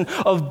hopes, listen,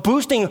 of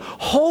boosting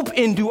hope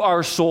into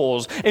our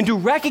souls, into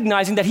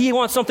recognizing that he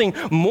wants something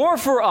more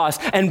for us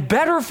and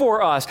better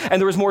for us. And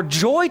there is more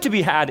joy to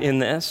be had in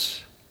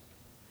this.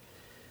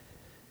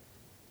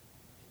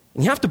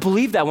 And you have to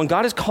believe that when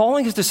God is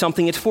calling us to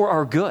something, it's for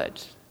our good.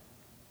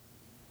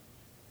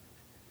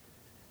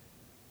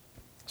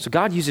 So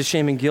God uses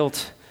shame and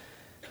guilt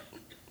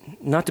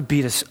not to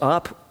beat us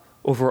up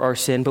over our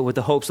sin, but with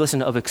the hopes,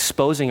 listen, of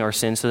exposing our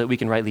sin so that we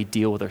can rightly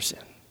deal with our sin.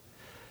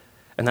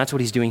 And that's what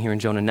he's doing here in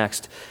Jonah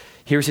next.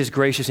 Here's his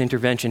gracious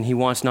intervention. He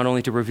wants not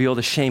only to reveal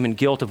the shame and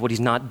guilt of what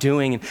he's not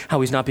doing and how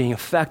he's not being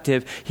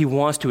effective, he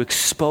wants to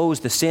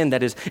expose the sin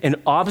that is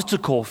an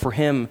obstacle for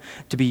him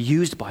to be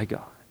used by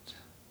God.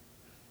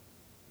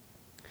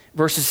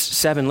 Verses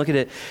 7, look at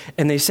it.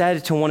 And they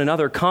said to one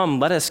another,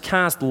 come, let us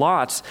cast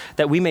lots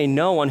that we may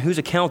know on whose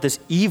account this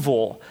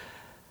evil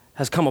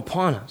has come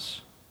upon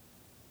us.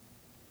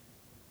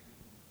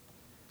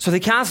 So they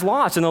cast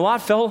lots, and the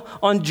lot fell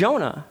on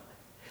Jonah.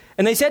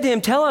 And they said to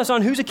him, tell us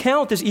on whose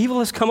account this evil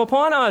has come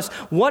upon us.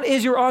 What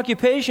is your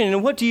occupation,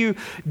 and what do you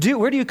do?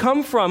 Where do you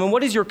come from, and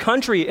what is your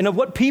country, and of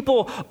what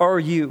people are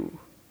you?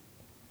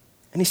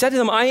 And he said to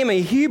them, I am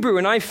a Hebrew,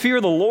 and I fear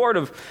the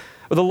Lord,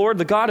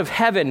 the God of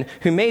heaven,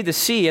 who made the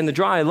sea and the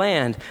dry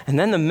land. And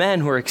then the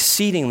men were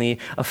exceedingly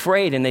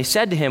afraid, and they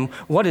said to him,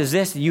 what is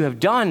this that you have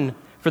done?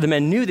 For the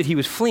men knew that he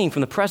was fleeing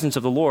from the presence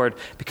of the Lord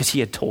because he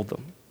had told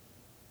them.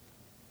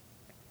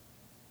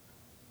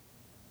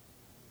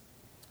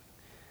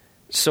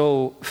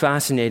 So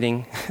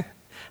fascinating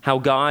how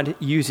God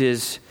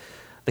uses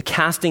the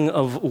casting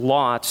of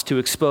lots to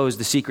expose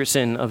the secret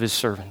sin of his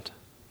servant.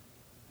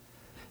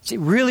 See,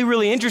 really,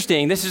 really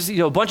interesting. This is,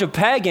 a bunch of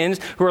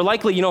pagans who are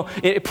likely,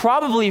 it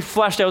probably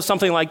fleshed out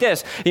something like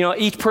this.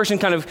 Each person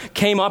kind of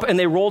came up and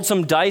they rolled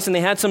some dice and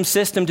they had some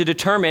system to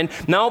determine,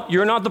 no,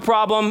 you're not the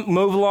problem,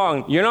 move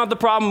along. You're not the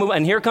problem, move.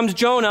 And here comes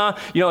Jonah.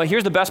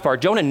 Here's the best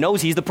part. Jonah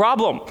knows he's the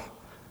problem.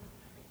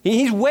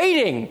 He's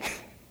waiting.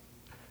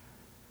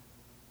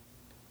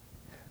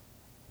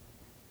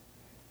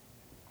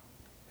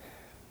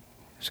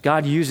 So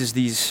God uses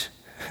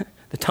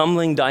the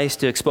tumbling dice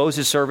to expose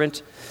his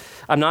servant.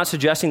 I'm not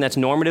suggesting that's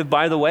normative,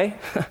 by the way.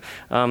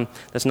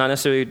 That's not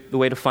necessarily the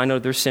way to find out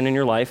if there's sin in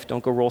your life.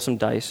 Don't go roll some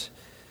dice.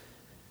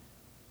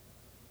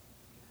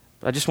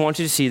 But I just want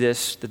you to see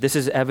this, that this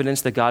is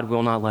evidence that God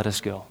will not let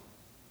us go.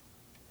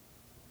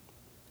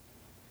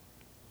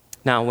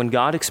 Now, when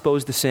God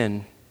exposed the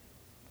sin,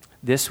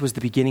 this was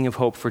the beginning of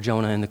hope for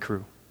Jonah and the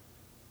crew.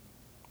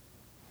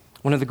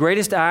 One of the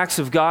greatest acts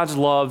of God's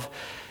love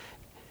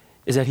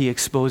is that he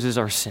exposes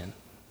our sin.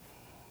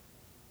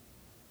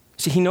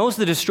 See, he knows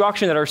the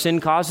destruction that our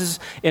sin causes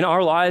in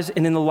our lives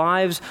and in the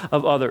lives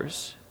of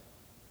others.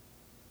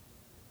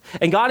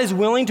 And God is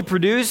willing to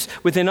produce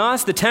within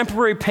us the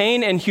temporary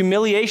pain and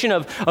humiliation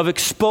of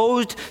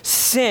exposed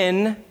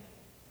sin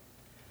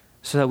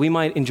so that we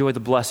might enjoy the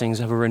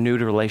blessings of a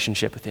renewed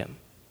relationship with him.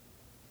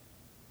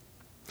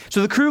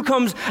 So the crew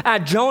comes at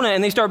Jonah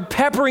and they start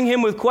peppering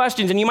him with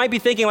questions. And you might be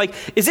thinking,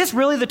 is this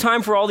really the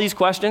time for all these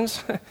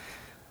questions?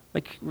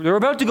 They're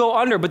about to go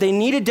under, but they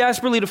needed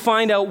desperately to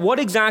find out what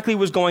exactly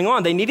was going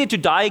on. They needed to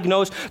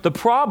diagnose the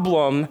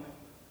problem.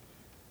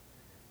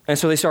 And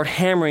so they start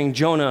hammering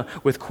Jonah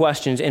with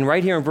questions. And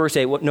right here in verse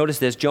 8, notice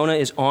this. Jonah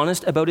is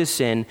honest about his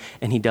sin,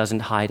 and he doesn't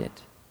hide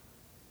it.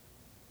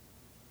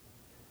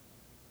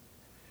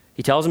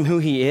 He tells him who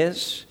he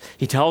is.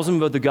 He tells him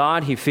about the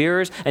God he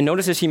fears. And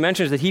notice this, he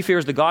mentions that he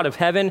fears the God of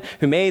heaven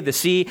who made the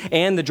sea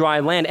and the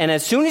dry land. And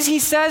as soon as he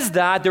says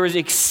that, there is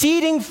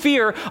exceeding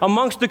fear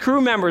amongst the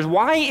crew members.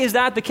 Why is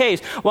that the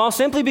case? Well,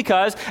 simply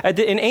because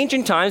in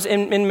ancient times,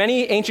 in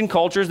many ancient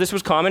cultures, this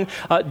was common,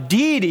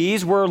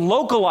 deities were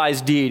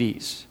localized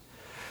deities.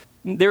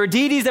 There are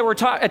deities that were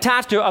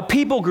attached to a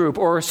people group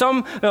or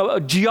some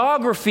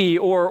geography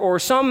or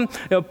some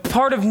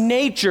part of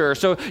nature.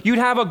 So you'd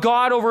have a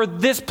god over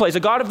this place, a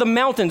god of the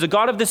mountains, a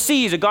god of the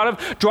seas, a god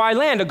of dry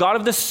land, a god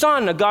of the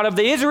sun, a god of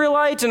the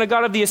Israelites, and a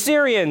god of the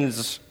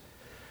Assyrians.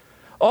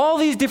 All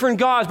these different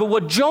gods, but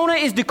what Jonah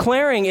is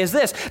declaring is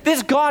this.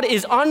 This God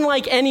is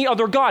unlike any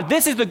other God.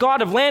 This is the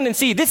God of land and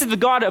sea. This is the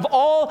God of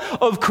all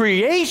of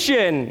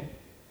creation.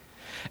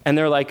 And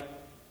they're like,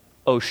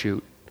 oh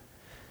shoot.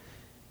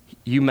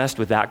 You messed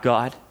with that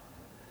God.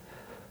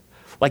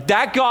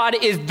 That God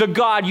is the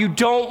God you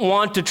don't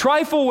want to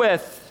trifle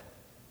with.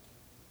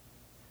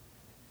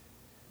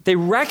 They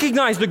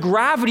recognize the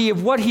gravity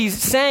of what he's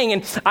saying.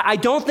 And I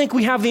don't think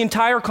we have the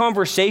entire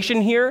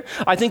conversation here.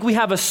 I think we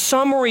have a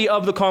summary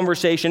of the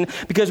conversation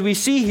because we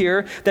see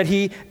here that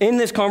in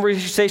this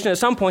conversation at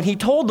some point, he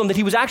told them that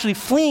he was actually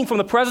fleeing from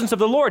the presence of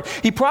the Lord.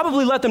 He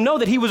probably let them know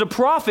that he was a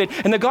prophet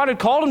and that God had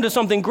called him to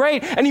something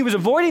great and he was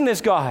avoiding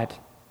this God.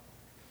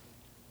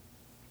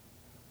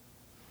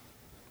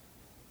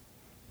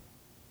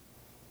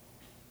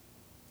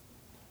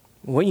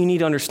 What you need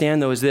to understand,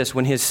 though, is this.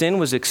 When his sin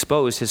was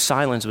exposed, his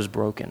silence was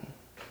broken.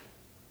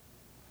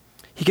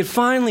 He could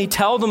finally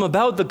tell them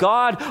about the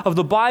God of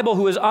the Bible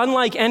who is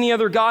unlike any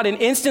other God,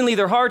 and instantly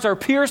their hearts are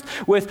pierced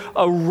with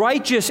a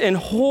righteous and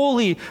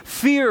holy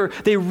fear.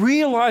 They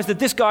realize that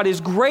this God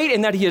is great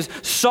and that he is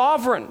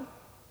sovereign.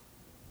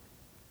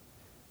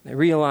 They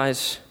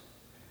realize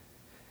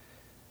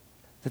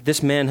that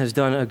this man has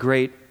done a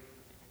great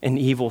and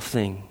evil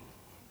thing.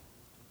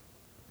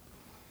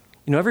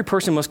 You know, every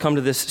person must come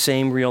to this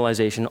same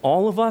realization.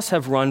 All of us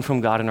have run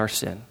from God in our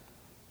sin.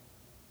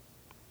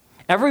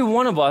 Every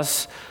one of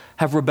us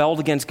have rebelled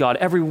against God.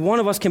 Every one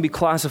of us can be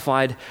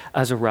classified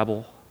as a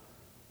rebel.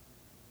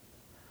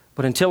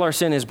 But until our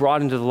sin is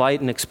brought into the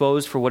light and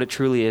exposed for what it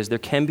truly is, there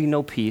can be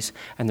no peace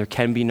and there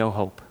can be no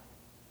hope.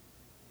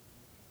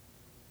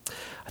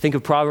 I think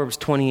of Proverbs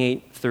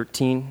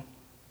 28:13.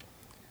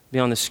 Be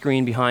on the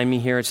screen behind me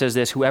here. It says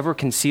this: whoever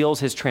conceals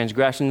his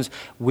transgressions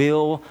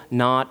will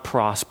not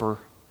prosper,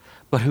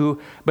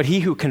 but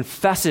he who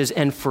confesses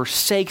and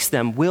forsakes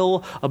them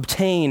will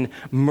obtain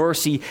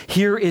mercy.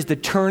 Here is the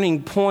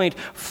turning point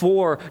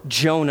for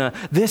Jonah.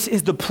 This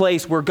is the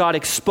place where God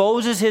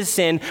exposes his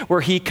sin,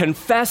 where he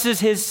confesses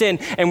his sin,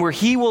 and where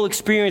he will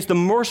experience the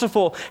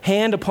merciful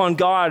hand upon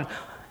God,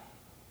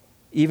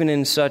 even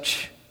in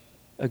such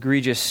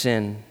egregious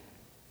sin.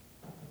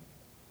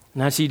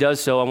 And as he does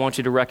so, I want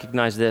you to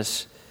recognize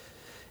this.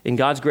 In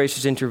God's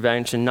gracious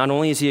intervention, not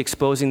only is he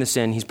exposing the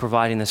sin, he's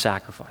providing the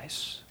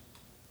sacrifice.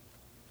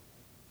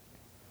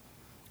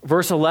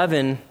 Verse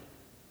 11,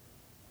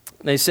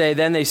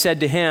 then they said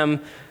to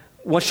him,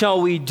 what shall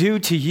we do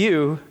to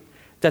you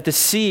that the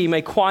sea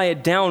may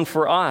quiet down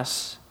for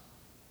us?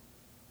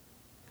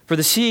 For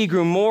the sea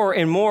grew more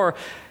and more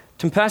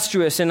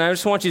tempestuous. And I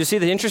just want you to see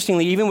that,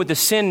 interestingly, even with the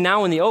sin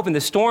now in the open,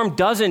 the storm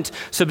doesn't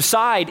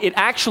subside. It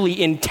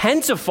actually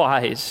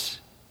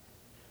intensifies.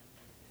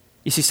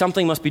 You see,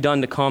 something must be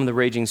done to calm the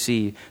raging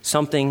sea.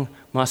 Something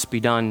must be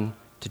done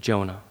to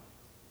Jonah.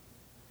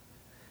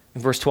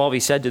 In verse 12, he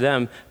said to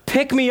them,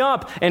 pick me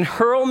up and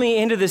hurl me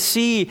into the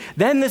sea.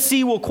 Then the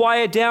sea will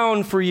quiet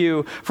down for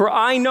you. For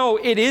I know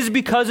it is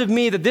because of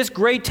me that this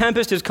great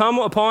tempest has come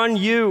upon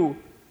you.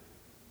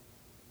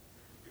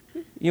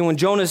 You know, when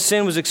Jonah's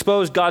sin was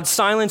exposed, God's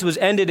silence was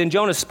ended, and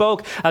Jonah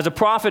spoke as a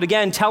prophet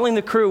again, telling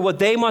the crew what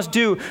they must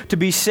do to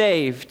be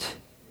saved.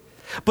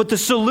 But the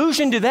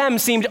solution to them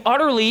seemed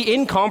utterly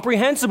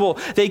incomprehensible.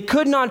 They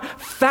could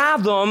not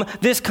fathom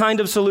this kind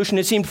of solution.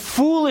 It seemed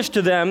foolish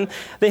to them.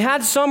 They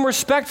had some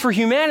respect for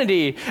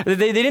humanity.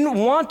 They didn't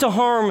want to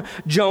harm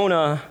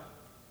Jonah.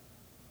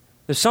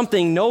 There's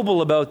something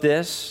noble about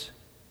this.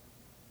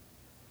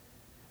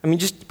 I mean,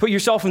 just put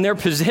yourself in their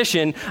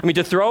position. I mean,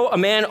 to throw a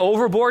man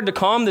overboard to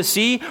calm the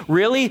sea,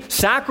 really?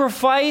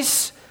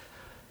 Sacrifice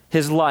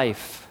his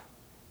life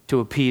to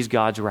appease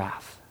God's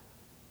wrath.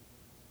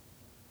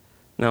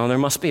 No, there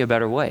must be a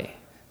better way.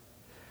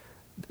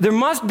 There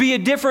must be a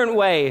different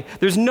way.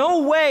 There's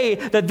no way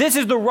that this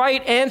is the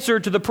right answer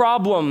to the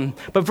problem.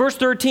 But verse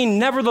 13,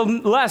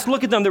 nevertheless,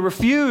 look at them. They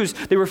refused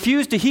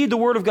to heed the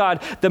word of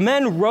God. The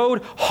men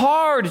rowed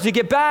hard to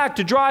get back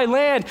to dry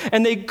land,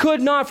 and they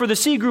could not, for the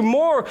sea grew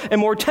more and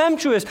more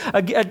tempestuous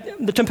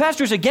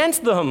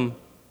against them.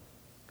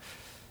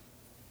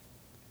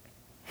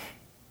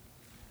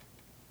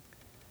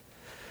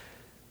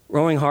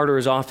 Rowing harder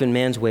is often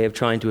man's way of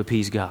trying to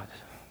appease God.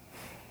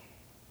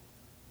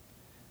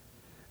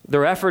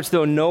 Their efforts,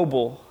 though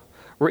noble,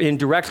 were in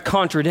direct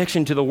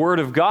contradiction to the word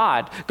of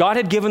God. God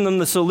had given them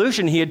the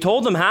solution. He had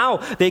told them how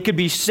they could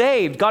be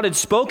saved. God had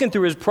spoken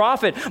through his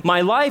prophet.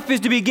 My life is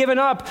to be given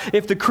up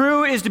if the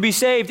crew is to be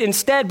saved.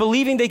 Instead,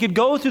 believing they could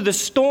go through the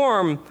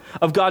storm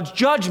of God's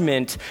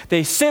judgment,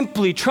 they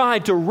simply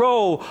tried to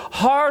row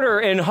harder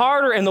and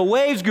harder, and the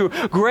waves grew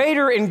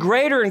greater and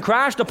greater and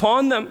crashed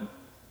upon them.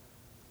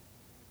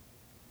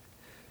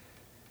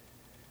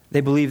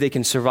 They believe they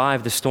can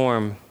survive the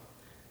storm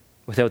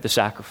without the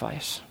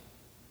sacrifice.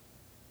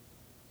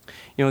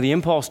 You know, the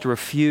impulse to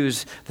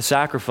refuse the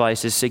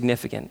sacrifice is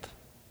significant.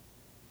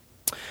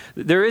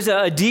 There is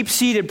a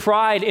deep-seated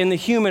pride in the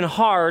human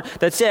heart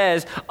that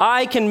says,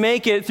 I can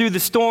make it through the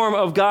storm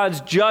of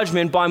God's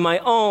judgment by my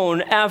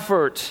own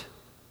effort.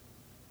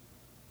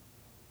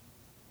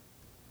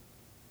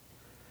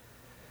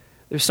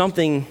 There's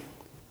something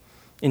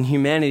in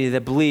humanity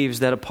that believes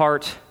that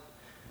apart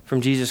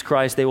from Jesus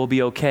Christ, they will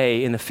be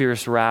okay in the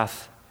fierce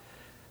wrath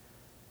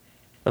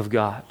of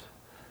God.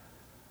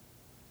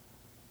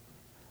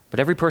 But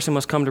every person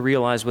must come to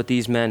realize what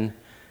these men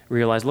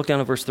realize. Look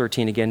down at verse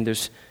 13 again.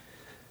 There's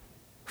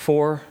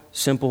 4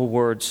 simple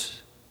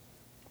words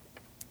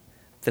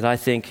that I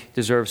think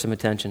deserve some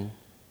attention.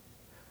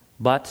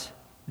 But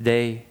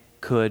they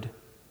could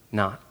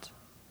not.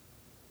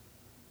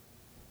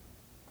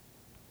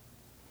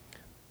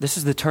 This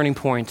is the turning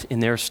point in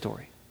their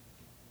story.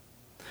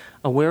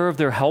 Aware of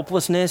their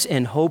helplessness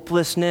and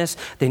hopelessness,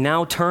 they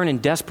now turn in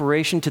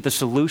desperation to the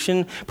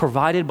solution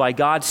provided by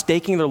God,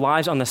 staking their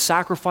lives on the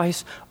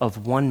sacrifice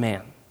of one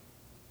man.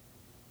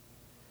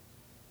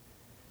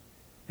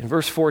 In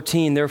verse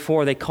 14,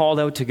 therefore, they called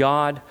out to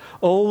God,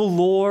 O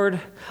Lord,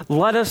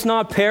 let us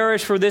not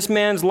perish for this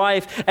man's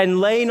life,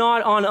 and lay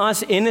not on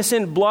us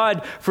innocent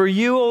blood. For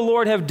you, O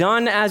Lord, have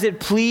done as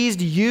it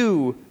pleased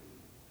you.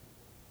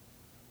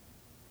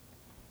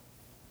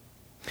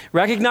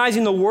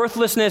 Recognizing the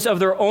worthlessness of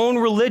their own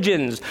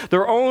religions,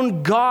 their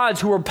own gods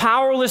who were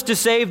powerless to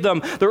save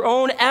them, their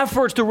own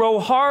efforts to row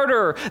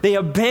harder, they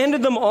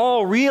abandoned them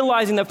all,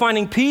 realizing that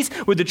finding peace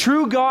with the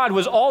true God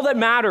was all that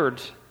mattered.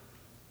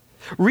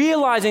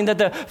 Realizing that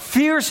the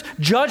fierce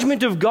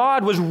judgment of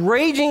God was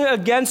raging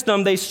against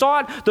them, they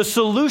sought the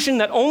solution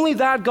that only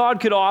that God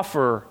could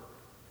offer.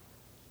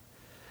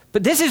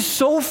 But this is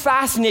so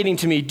fascinating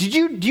to me. Do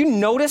you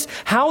notice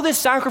how this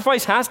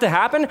sacrifice has to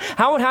happen?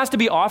 How it has to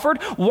be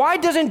offered? Why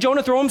doesn't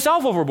Jonah throw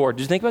himself overboard?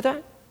 Did you think about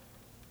that?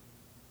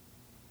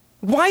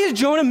 Why is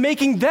Jonah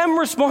making them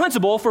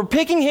responsible for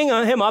picking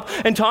him up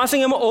and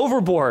tossing him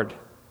overboard?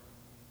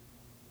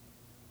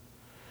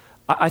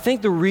 I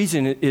think the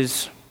reason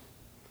is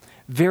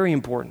very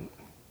important,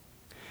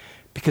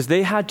 because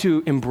they had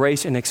to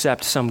embrace and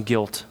accept some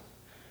guilt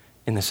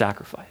in the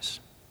sacrifice.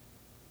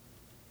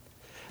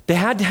 They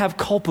had to have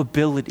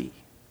culpability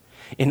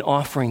in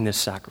offering this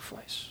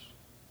sacrifice.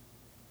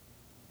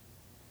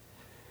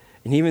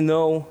 And even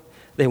though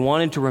they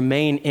wanted to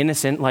remain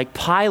innocent, like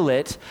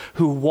Pilate,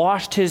 who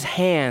washed his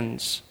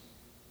hands,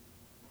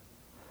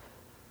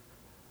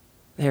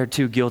 they are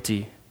too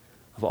guilty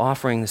of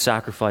offering the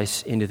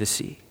sacrifice into the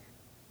sea.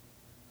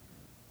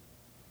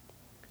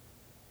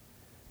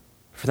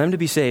 For them to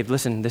be saved,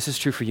 listen, this is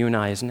true for you and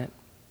I, isn't it?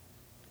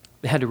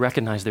 They had to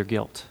recognize their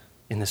guilt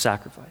in the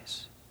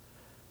sacrifice.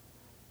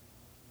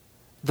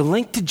 The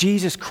link to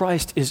Jesus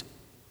Christ is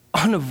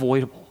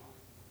unavoidable.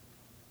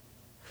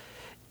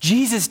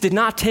 Jesus did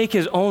not take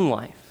his own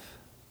life.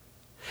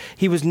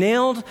 He was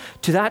nailed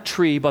to that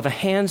tree by the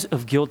hands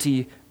of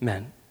guilty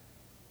men.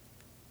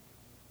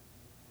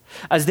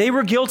 As they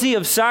were guilty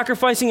of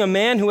sacrificing a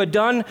man who had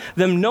done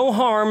them no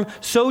harm,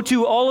 so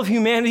too all of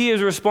humanity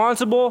is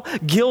responsible,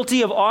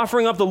 guilty of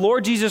offering up the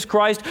Lord Jesus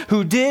Christ,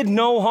 who did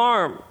no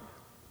harm.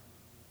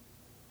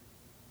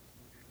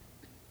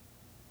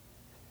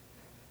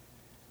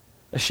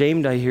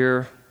 Ashamed, I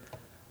hear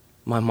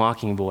my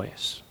mocking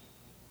voice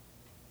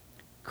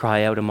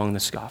cry out among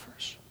the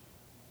scoffers.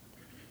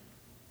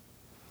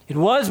 It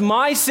was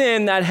my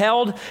sin that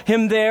held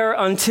him there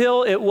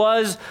until it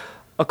was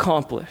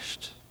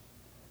accomplished.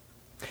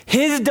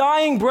 His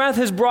dying breath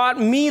has brought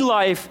me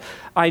life.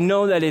 I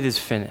know that it is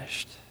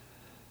finished.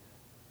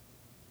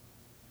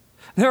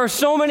 There are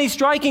so many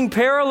striking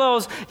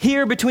parallels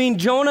here between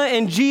Jonah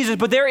and Jesus,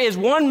 but there is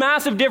one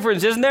massive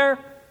difference, isn't there?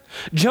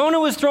 Jonah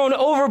was thrown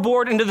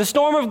overboard into the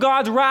storm of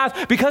God's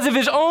wrath because of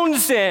his own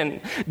sin.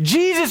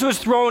 Jesus was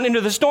thrown into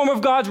the storm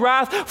of God's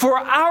wrath for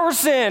our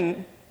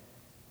sin.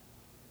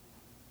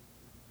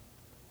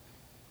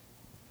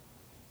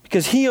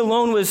 Because he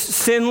alone was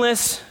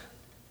sinless,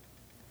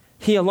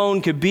 he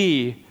alone could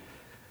be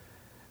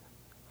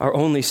our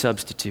only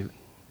substitute.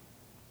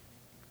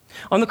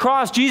 On the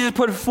cross, Jesus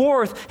put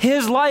forth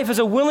his life as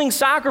a willing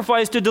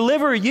sacrifice to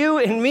deliver you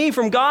and me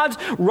from God's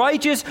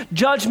righteous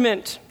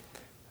judgment.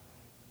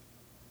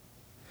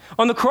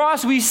 On the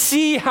cross, we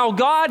see how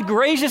God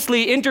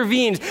graciously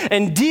intervenes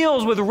and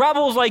deals with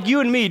rebels like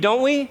you and me,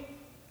 don't we?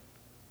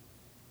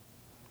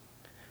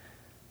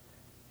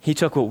 He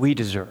took what we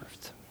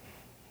deserved.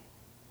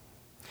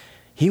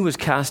 He was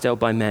cast out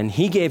by men.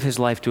 He gave his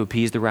life to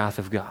appease the wrath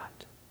of God.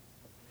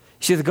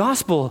 See, the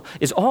gospel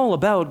is all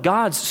about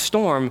God's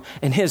storm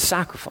and his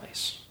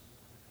sacrifice.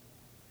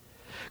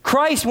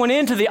 Christ went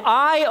into the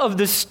eye of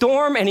the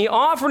storm and he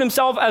offered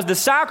himself as the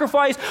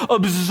sacrifice,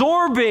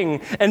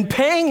 absorbing and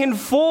paying in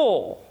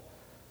full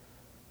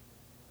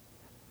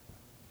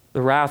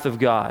the wrath of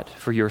God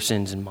for your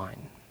sins and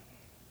mine.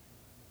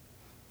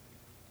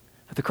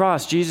 At the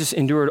cross, Jesus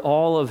endured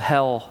all of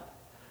hell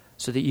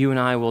so that you and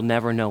I will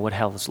never know what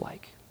hell is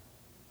like.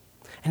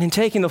 And in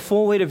taking the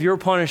full weight of your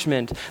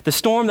punishment, the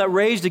storm that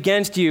raged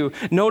against you,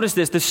 notice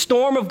this, the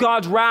storm of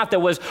God's wrath that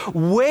was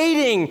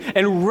waiting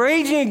and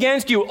raging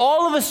against you,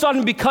 all of a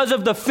sudden, because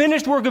of the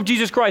finished work of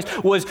Jesus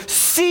Christ, was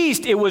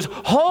ceased. It was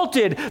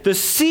halted. The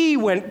sea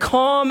went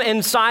calm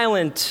and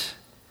silent.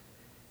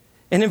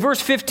 And in verse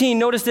 15,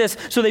 notice this.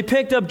 So they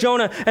picked up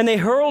Jonah and they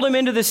hurled him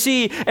into the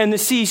sea, and the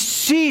sea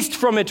ceased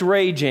from its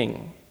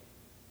raging.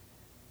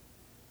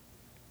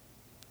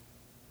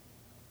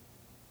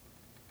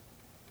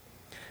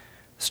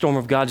 The storm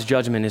of God's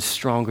judgment is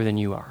stronger than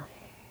you are.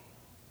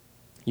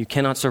 You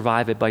cannot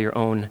survive it by your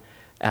own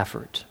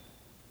effort.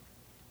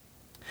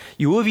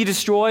 You will be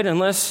destroyed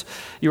unless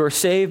you are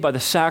saved by the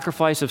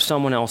sacrifice of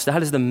someone else.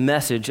 That is the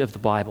message of the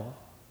Bible.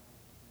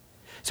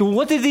 So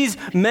what did these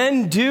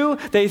men do?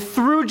 They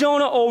threw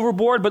Jonah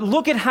overboard, but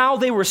look at how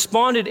they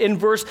responded in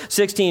verse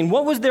 16.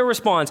 What was their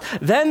response?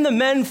 Then the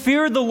men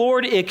feared the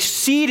Lord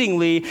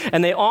exceedingly,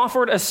 and they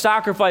offered a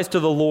sacrifice to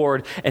the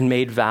Lord and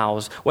made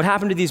vows. What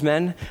happened to these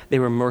men? They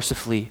were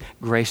mercifully,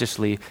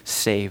 graciously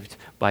saved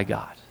by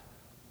God.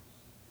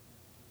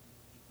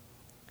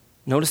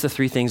 Notice the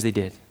three things they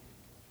did.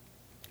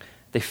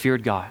 They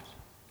feared God.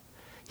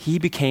 he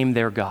became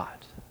their God.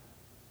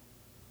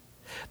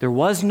 There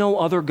was no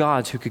other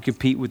gods who could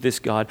compete with this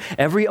God.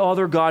 Every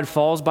other god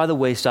falls by the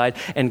wayside,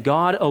 and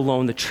God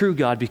alone, the true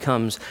God,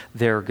 becomes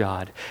their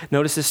God.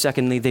 Notice this,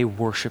 secondly, they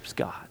worshiped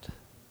God.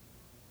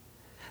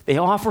 They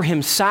offer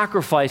him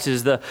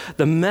sacrifices, the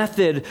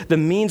method, the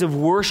means of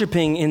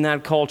worshiping in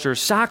that culture,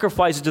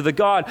 sacrifices to the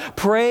God,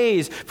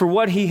 praise for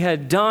what he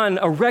had done,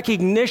 a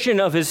recognition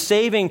of his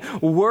saving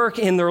work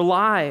in their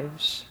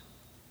lives.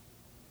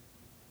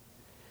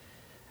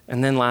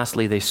 And then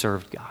lastly, they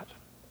served God.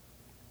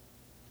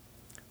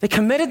 They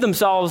committed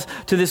themselves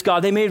to this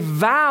God. They made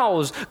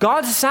vows.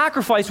 God's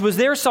sacrifice was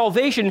their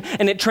salvation,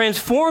 and it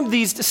transformed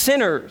these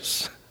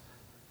sinners.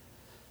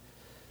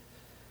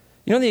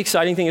 You know, the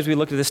exciting thing as we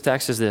look at this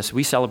text is this.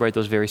 We celebrate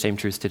those very same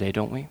truths today,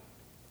 don't we?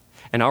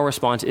 And our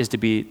response is to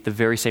be the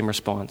very same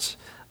response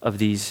of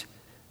these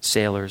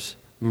sailors,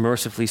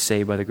 mercifully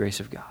saved by the grace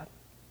of God.